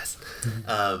cut all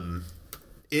this.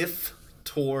 If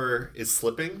Tor is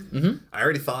slipping, I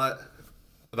already thought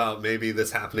about maybe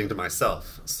this happening to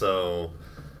myself. So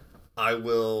I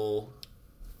will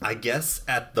I guess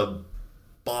at the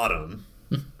bottom,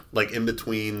 like in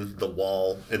between the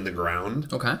wall and the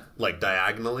ground, Okay. like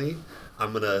diagonally,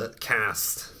 I'm gonna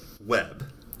cast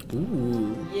web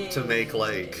Ooh. to make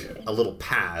like a little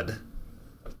pad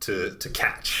to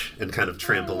catch and kind of A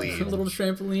trampoline. little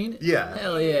trampoline? Yeah.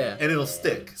 Hell yeah. And it'll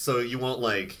stick, so you won't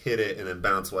like hit it and then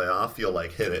bounce way off. You'll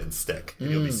like hit it and stick,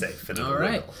 and you'll be safe. And it'll All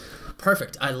right. wiggle.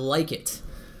 Perfect. I like it.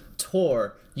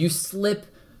 Tor, you slip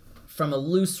from a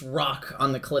loose rock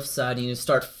on the cliffside and you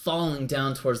start falling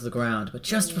down towards the ground. But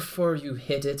just before you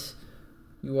hit it,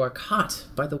 you are caught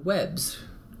by the webs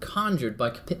conjured by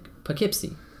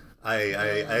Poughkeepsie.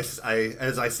 As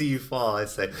I see you fall, I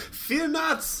say, "Fear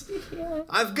not,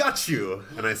 I've got you."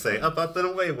 And I say, "Up, up, and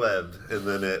away, web." And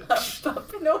then it,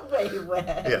 Up and away,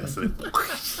 web. yes, and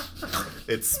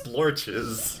it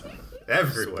splorches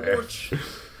everywhere.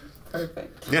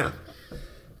 Perfect. Yeah.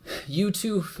 You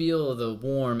too feel the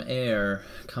warm air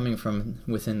coming from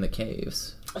within the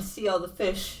caves. I see all the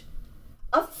fish.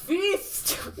 A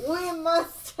feast we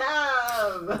must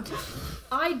have.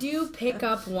 I do pick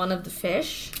up one of the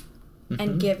fish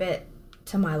and give it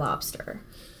to my lobster.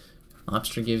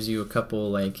 Lobster gives you a couple,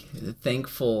 like,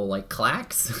 thankful, like,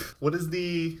 clacks. What is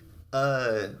the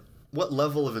what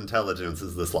level of intelligence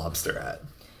is this lobster at?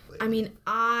 I mean,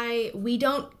 we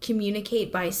don't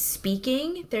communicate by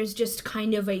speaking. There's just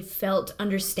kind of a felt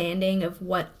understanding of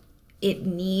what it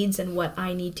needs and what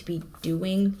I need to be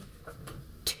doing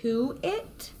to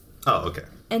it. Oh, okay.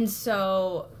 And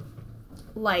so,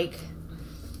 like,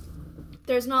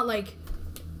 there's not like,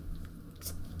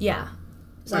 yeah.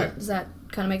 Does that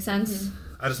kind of make sense?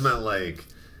 I just meant like,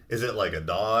 is it like a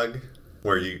dog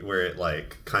where it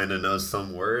like kind of knows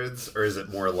some words, or is it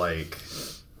more like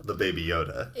the Baby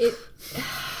Yoda?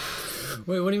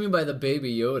 Wait, what do you mean by the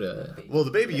Baby Yoda? Well,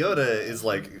 the Baby Yoda is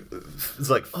like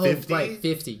 50, Oh, right,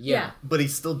 50, yeah. but he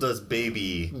still does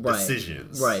baby Right.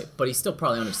 decisions. Right, but he still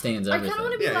probably understands I everything. kind of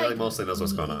want to be Yeah, he like, like mostly knows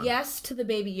what's going on. yes to the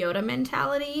Baby Yoda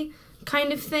mentality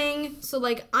kind of thing. So,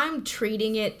 like, I'm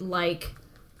treating it like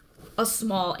a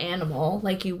small animal,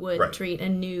 like you would Right. treat a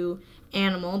new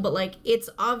animal, but, like, it's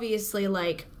obviously,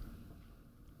 like,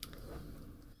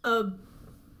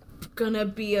 gonna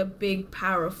be a big,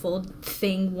 powerful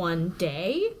thing one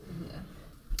day.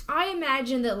 I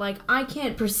imagine that, like, I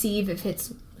can't perceive if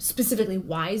it's specifically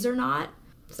wise or not.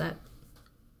 Does that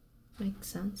make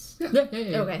sense? Yeah.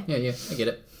 Okay. Yeah, I get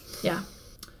it. Yeah.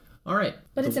 All right.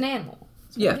 But it's an animal.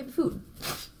 So Yeah. give it food.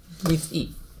 Needs to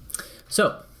eat.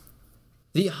 So,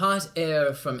 the hot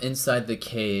air from inside the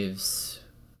caves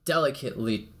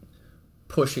delicately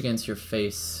push against your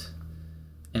face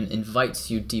and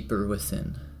invites you deeper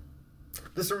within.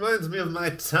 This reminds me of my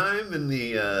time in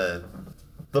the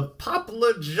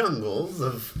poplar jungles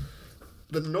of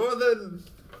the northern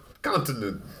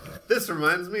continent. This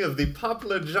reminds me of the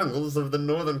poplar jungles of the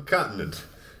northern continent.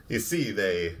 You see,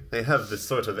 they have this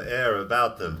sort of air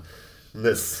about them. And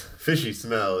this fishy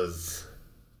smell is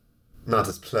not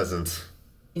as pleasant.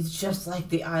 It's just like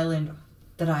the island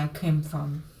that I came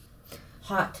from.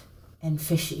 Hot and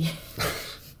fishy.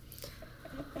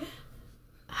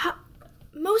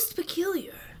 Most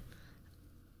peculiar.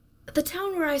 The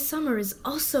town where I summer is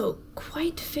also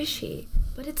quite fishy,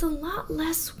 but it's a lot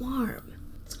less warm.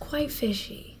 It's quite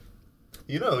fishy.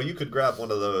 You know, you could grab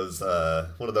one of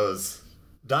those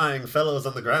dying fellows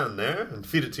on the ground there and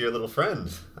feed it to your little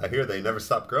friend. I hear they never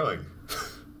stop growing.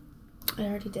 I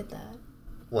already did that.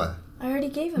 What? I already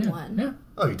gave him one. Yeah.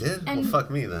 Oh, you did? And- Well, fuck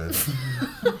me then.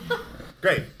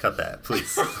 Great. Cut that,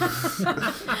 please.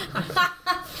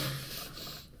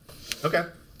 Okay.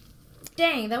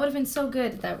 Dang, that would have been so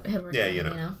good if that had worked Yeah, out, you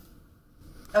know.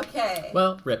 Okay.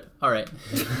 Well, rip. All right.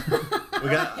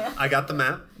 I got the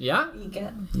map. Yeah? You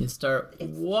get You start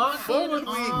walking Forward we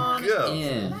on go.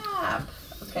 in. map.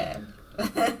 Okay.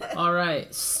 All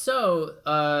right. So,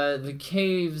 the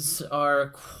caves are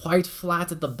quite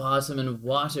flat at the bottom, and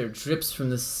water drips from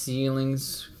the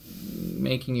ceilings,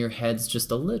 making your heads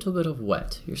just a little bit of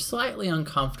wet. You're slightly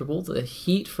uncomfortable. The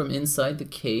heat from inside the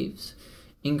caves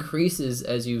increases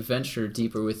as you venture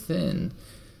deeper within.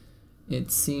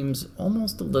 It seems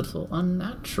almost a little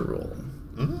unnatural.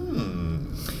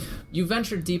 You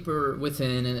venture deeper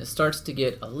within, and it starts to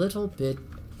get a little bit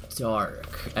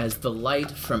dark as the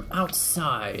light from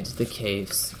outside the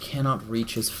caves cannot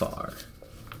reach as far.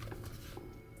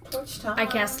 Torch time. I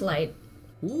cast light.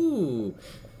 Ooh.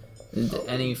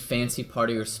 Any fancy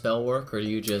party or spell work, or do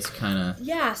you just kind of...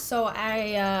 Yeah, so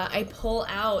I pull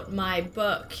out my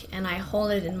book and I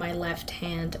hold it in my left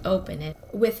hand, open it.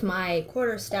 With my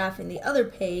quarterstaff in the other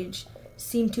page,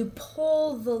 seem to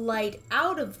pull the light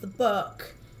out of the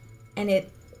book, and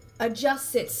it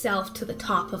adjusts itself to the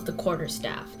top of the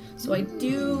quarterstaff. So I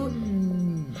do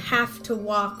have to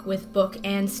walk with book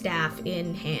and staff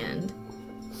in hand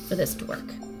for this to work.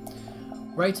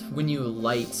 Right when you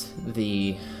light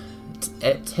the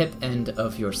tip end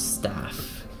of your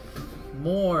staff,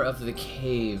 more of the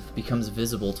cave becomes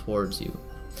visible towards you.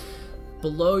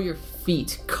 Below your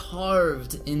feet,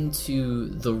 carved into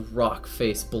the rock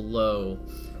face below,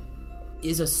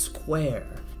 is a square,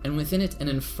 and within it an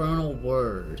infernal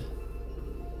word.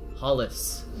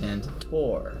 Hollis and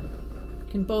Tor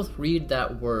can both read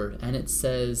that word, and it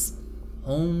says,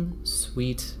 "Home,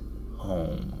 sweet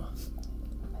home."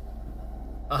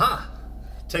 Aha!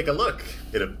 Take a look.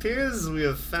 It appears we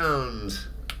have found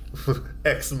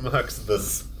X marks the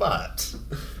spot.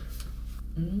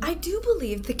 I do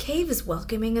believe the cave is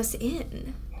welcoming us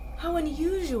in. How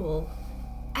unusual,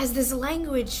 as this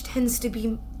language tends to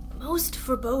be most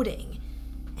foreboding,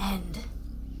 and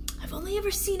I've only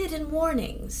ever seen it in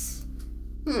warnings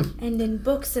and in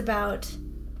books about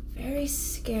very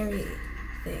scary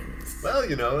things. Well,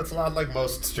 you know, it's a lot like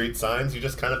most street signs. You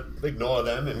just kind of ignore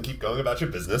them and keep going about your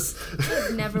business.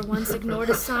 I've never once ignored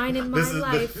a sign in my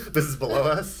life. This is below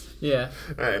us? Yeah.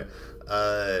 All right.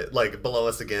 Like below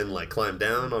us again, like climb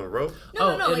down on a rope?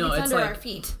 No, no, it's it's under like- our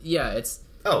feet. Yeah, it's...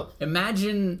 Oh.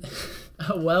 Imagine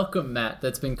a welcome mat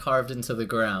that's been carved into the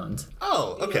ground.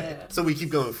 Oh, okay. Yeah. So we keep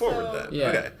going forward So- then. Yeah.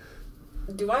 Okay.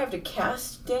 Do I have to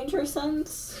cast danger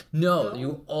sense? No, No?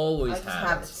 you always I just have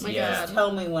have it. it. Yeah. Just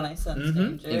tell me when I sense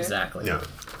danger. Exactly. Yeah.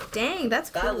 Dang, that's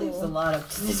cool. That leaves a lot up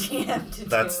to the GM to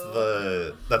That's do.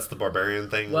 the barbarian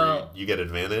thing Well- where you get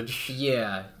advantage.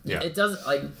 Yeah. Yeah. It does,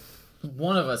 like,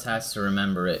 one of us has to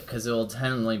remember it, because it'll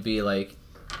tentatively be like,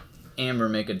 Amber,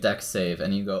 make a dex save,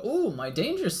 and you go, ooh, my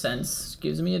danger sense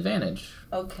gives me advantage.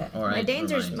 Okay. Or My I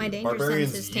danger remind you.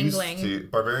 sense is tingling.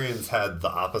 Barbarians had the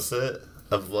opposite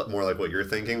of more like what you're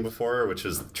thinking before, which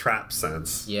is trap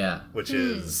sense. Yeah. Which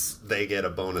is they get a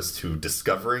bonus to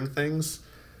discovering things,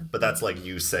 but that's like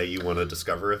you say you want to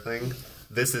discover a thing.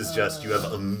 This is just you have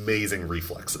amazing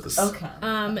reflexes. Okay.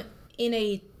 In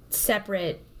a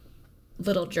separate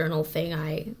little journal thing,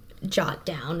 I jot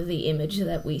down the image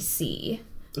that we see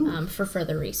for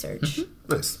further research.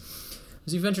 Nice.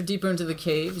 As you venture deeper into the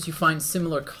caves, you find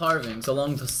similar carvings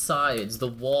along the sides, the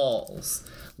walls.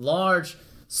 Large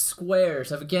squares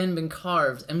have again been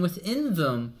carved, and within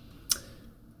them,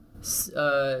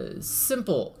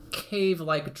 simple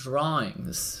cave-like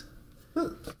drawings.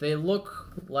 They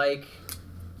look like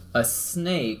a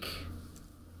snake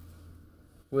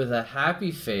with a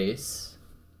happy face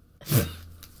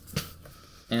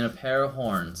and a pair of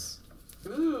horns.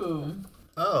 Ooh.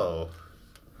 Oh.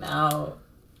 Now,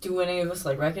 do any of us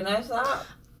recognize that?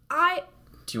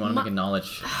 Do you want to make a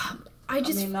knowledge? I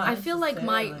mean, not feel like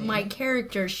my necessarily.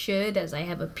 character should, as I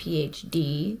have a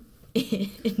PhD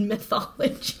in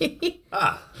mythology.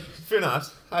 Ah, fear not.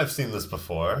 I've seen this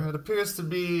before. It appears to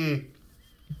be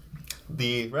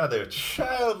the rather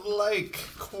childlike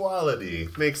quality.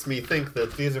 Makes me think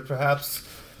that these are perhaps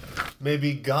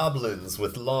maybe goblins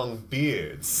with long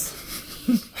beards.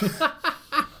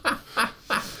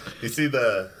 You see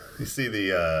the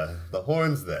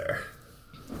horns there.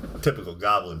 Typical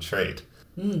goblin trait.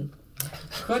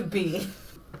 Could be.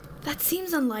 That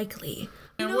seems unlikely.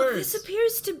 You And know, words. this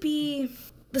appears to be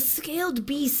the scaled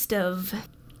beast of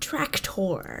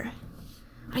Traktor.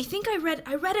 I think I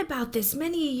read about this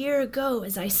many a year ago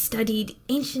as I studied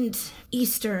ancient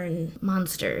Eastern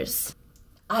monsters.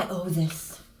 I owe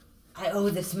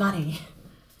this money.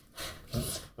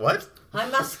 What? I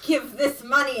must give this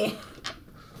money.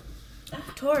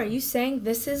 Tor, are you saying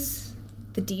this is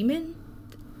the demon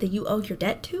that you owe your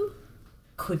debt to?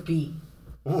 Could be.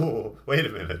 Whoa, wait a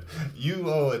minute. You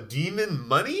owe a demon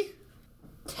money?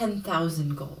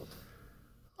 10,000 gold.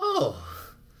 Oh,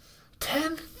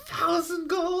 10,000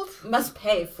 gold? Must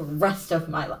pay for the rest of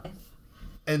my life.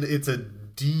 And it's a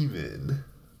demon.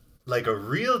 Like a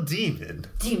real demon.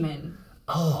 Demon.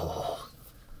 Oh.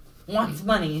 Wants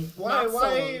money. Why not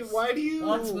souls. why do you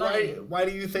Wants money. why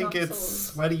do you think Not it's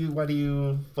souls. why do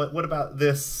you what about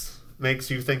this makes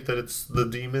you think that it's the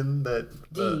demon that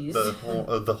These.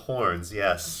 the horns?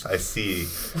 Yes, I see.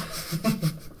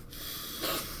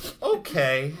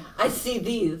 Okay. I see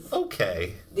these.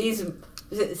 Okay. These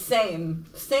same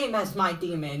as my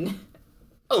demon.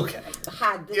 Okay.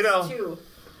 Had this You know- too.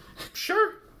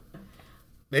 Sure.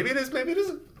 Maybe it is, maybe it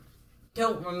isn't.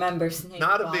 Don't remember snake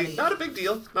Not body. a big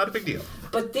deal. Not a big deal.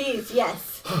 But these,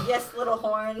 yes. Yes, little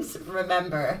horns,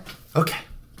 remember. Okay.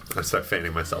 I start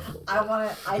fanning myself a little.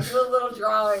 I do a little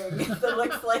drawing that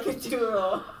looks like a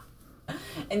doodle.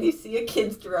 And you see a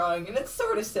kid's drawing, and it's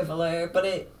sort of similar, but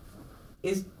it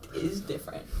is is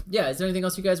different. Yeah, is there anything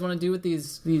else you guys want to do with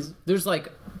these? There's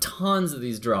like tons of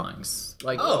these drawings.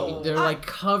 Like they're like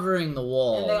covering the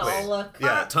wall. And they all look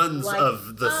tons like,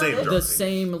 of the same drawing. The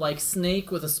same like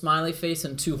snake with a smiley face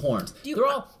and 2 horns. They're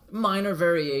all minor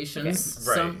variations.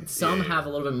 Okay. Some Right. have a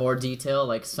little bit more detail.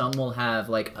 Like some will have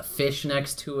like a fish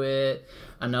next to it.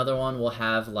 Another one will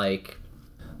have like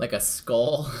a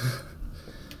skull.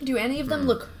 Do any of them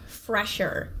look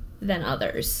fresher than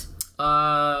others?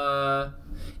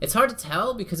 It's hard to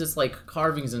tell because it's like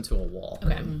carvings into a wall.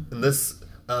 Okay. And this,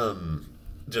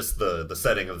 just the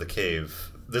setting of the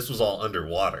cave, this was all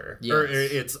underwater. Yes. Or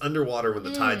it's underwater when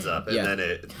the tide's up, and Yeah. then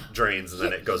it drains, and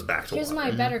then it goes back to Here's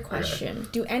water. my better question.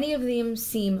 Do any of them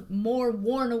seem more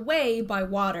worn away by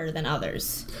water than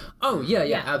others? Oh yeah,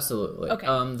 Yeah. absolutely. Okay.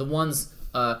 The ones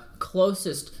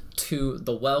closest to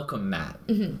the welcome mat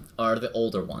are the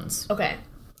older ones. Okay.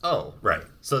 Oh, right.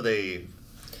 So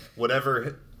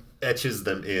whatever etches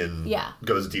them in Yeah.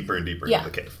 goes deeper and deeper Yeah. into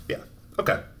the cave. Yeah.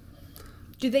 Okay.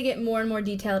 Do they get more and more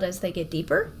detailed as they get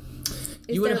deeper?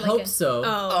 Is You would there like hope a- so.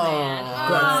 Oh, man.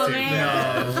 That's Oh, too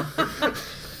man. bad.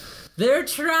 They're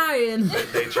trying.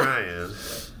 They trying.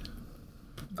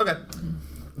 Okay.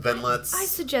 Then let's... I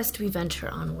suggest we venture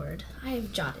onward. I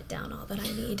have jotted down all that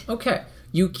I need. Okay,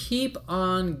 you keep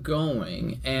on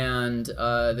going, and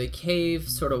the cave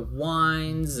sort of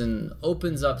winds and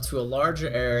opens up to a larger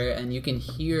area, and you can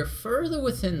hear further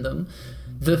within them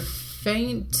the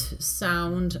faint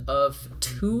sound of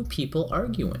 2 people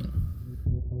arguing.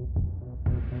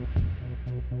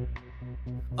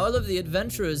 All of the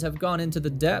adventurers have gone into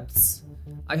the depths.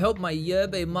 I hope my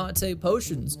yerba mate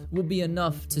potions will be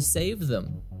enough to save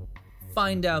them.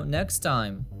 Find out next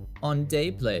time on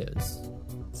Day Players.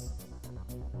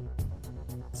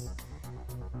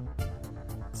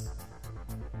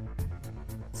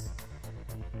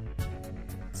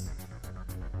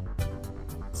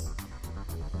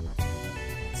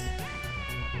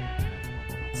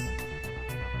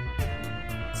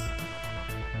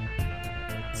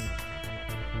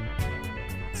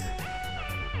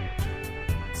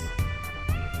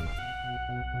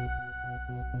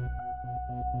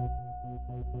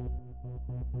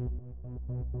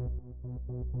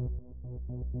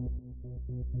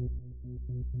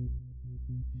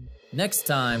 Next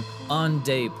time on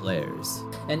Day Players.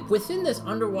 And within this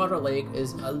underwater lake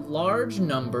is a large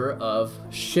number of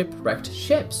shipwrecked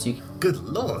ships. Good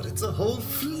lord, it's a whole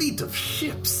fleet of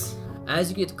ships. As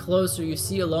you get closer, you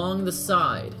see along the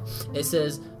side, it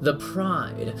says, "The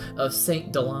Pride of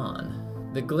Saint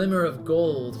Delan." The glimmer of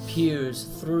gold peers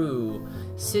through,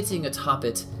 sitting atop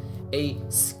it, a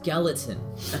skeleton.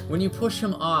 When you push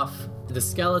him off, the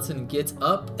skeleton gets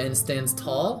up and stands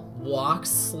tall, walks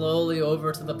slowly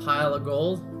over to the pile of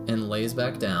gold, and lays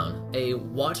back down. A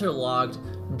waterlogged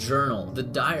journal, the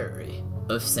diary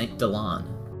of Saint Delan.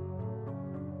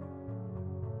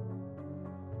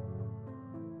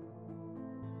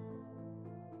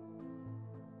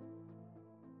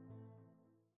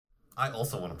 I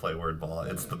also want to play Word Ball.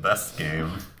 It's the best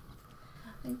game.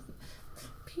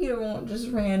 Peter won't just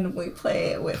randomly play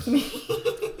it with me.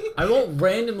 I won't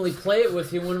randomly play it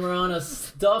with you when we're on a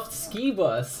stuffed ski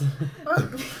bus.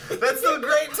 That's a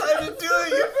great time to do it.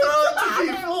 You throw it to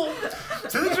people.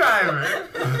 To the driver.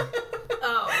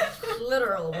 Oh,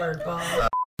 literal word ball.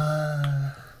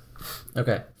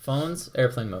 Okay, phones,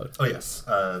 airplane mode. Oh, yes.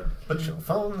 Put your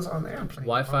phones on the airplane.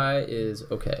 Wi-Fi is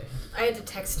okay. I had to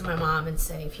text my mom and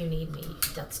say, if you need me,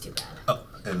 that's too bad. Oh,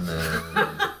 and then...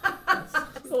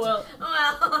 Well,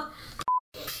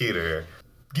 Peter,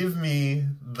 give me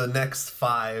the next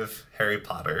 5 Harry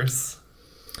Potters.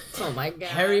 Oh my god.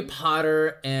 Harry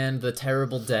Potter and the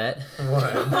Terrible Debt.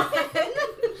 1.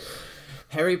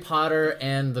 Harry Potter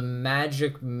and the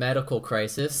Magic Medical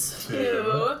Crisis.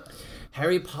 2.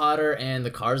 Harry Potter and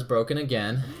the Car's Broken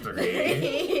Again.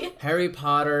 3. Harry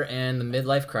Potter and the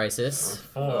Midlife Crisis.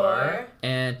 4.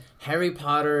 And Harry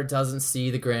Potter doesn't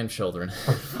see the grandchildren.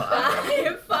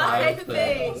 Five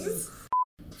things.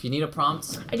 If you need a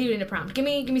prompt, I do need a prompt. Give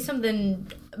me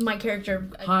something my character.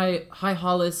 Hi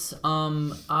Hollis.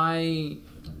 I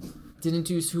didn't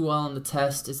do too well on the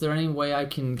test. Is there any way I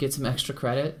can get some extra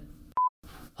credit?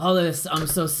 Hollis, I'm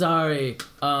so sorry.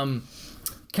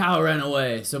 Cow ran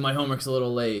away, so my homework's a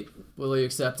little late. Will you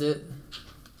accept it?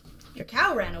 Your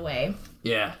cow ran away.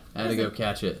 Yeah, I had to go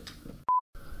catch it.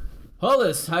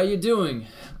 Hollis, how you doing?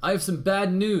 I have some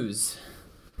bad news.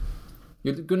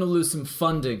 You're gonna lose some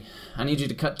funding. I need you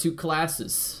to cut 2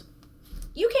 classes.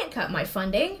 You can't cut my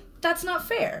funding. That's not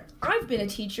fair. I've been a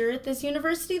teacher at this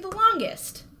university the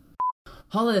longest.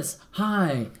 Hollis,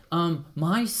 hi.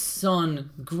 My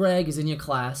son Greg is in your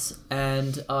class,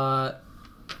 and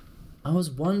I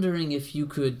was wondering if you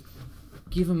could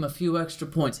give him a few extra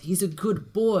points. He's a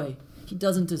good boy. He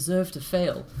doesn't deserve to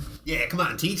fail. Yeah, come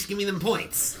on, Teach, give me them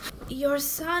points. Your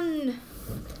son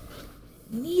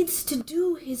needs to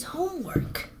do his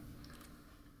homework.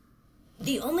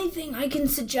 The only thing I can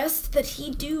suggest that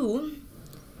he do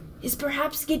is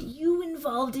perhaps get you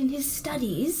involved in his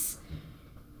studies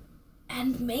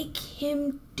and make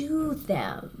him do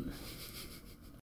them.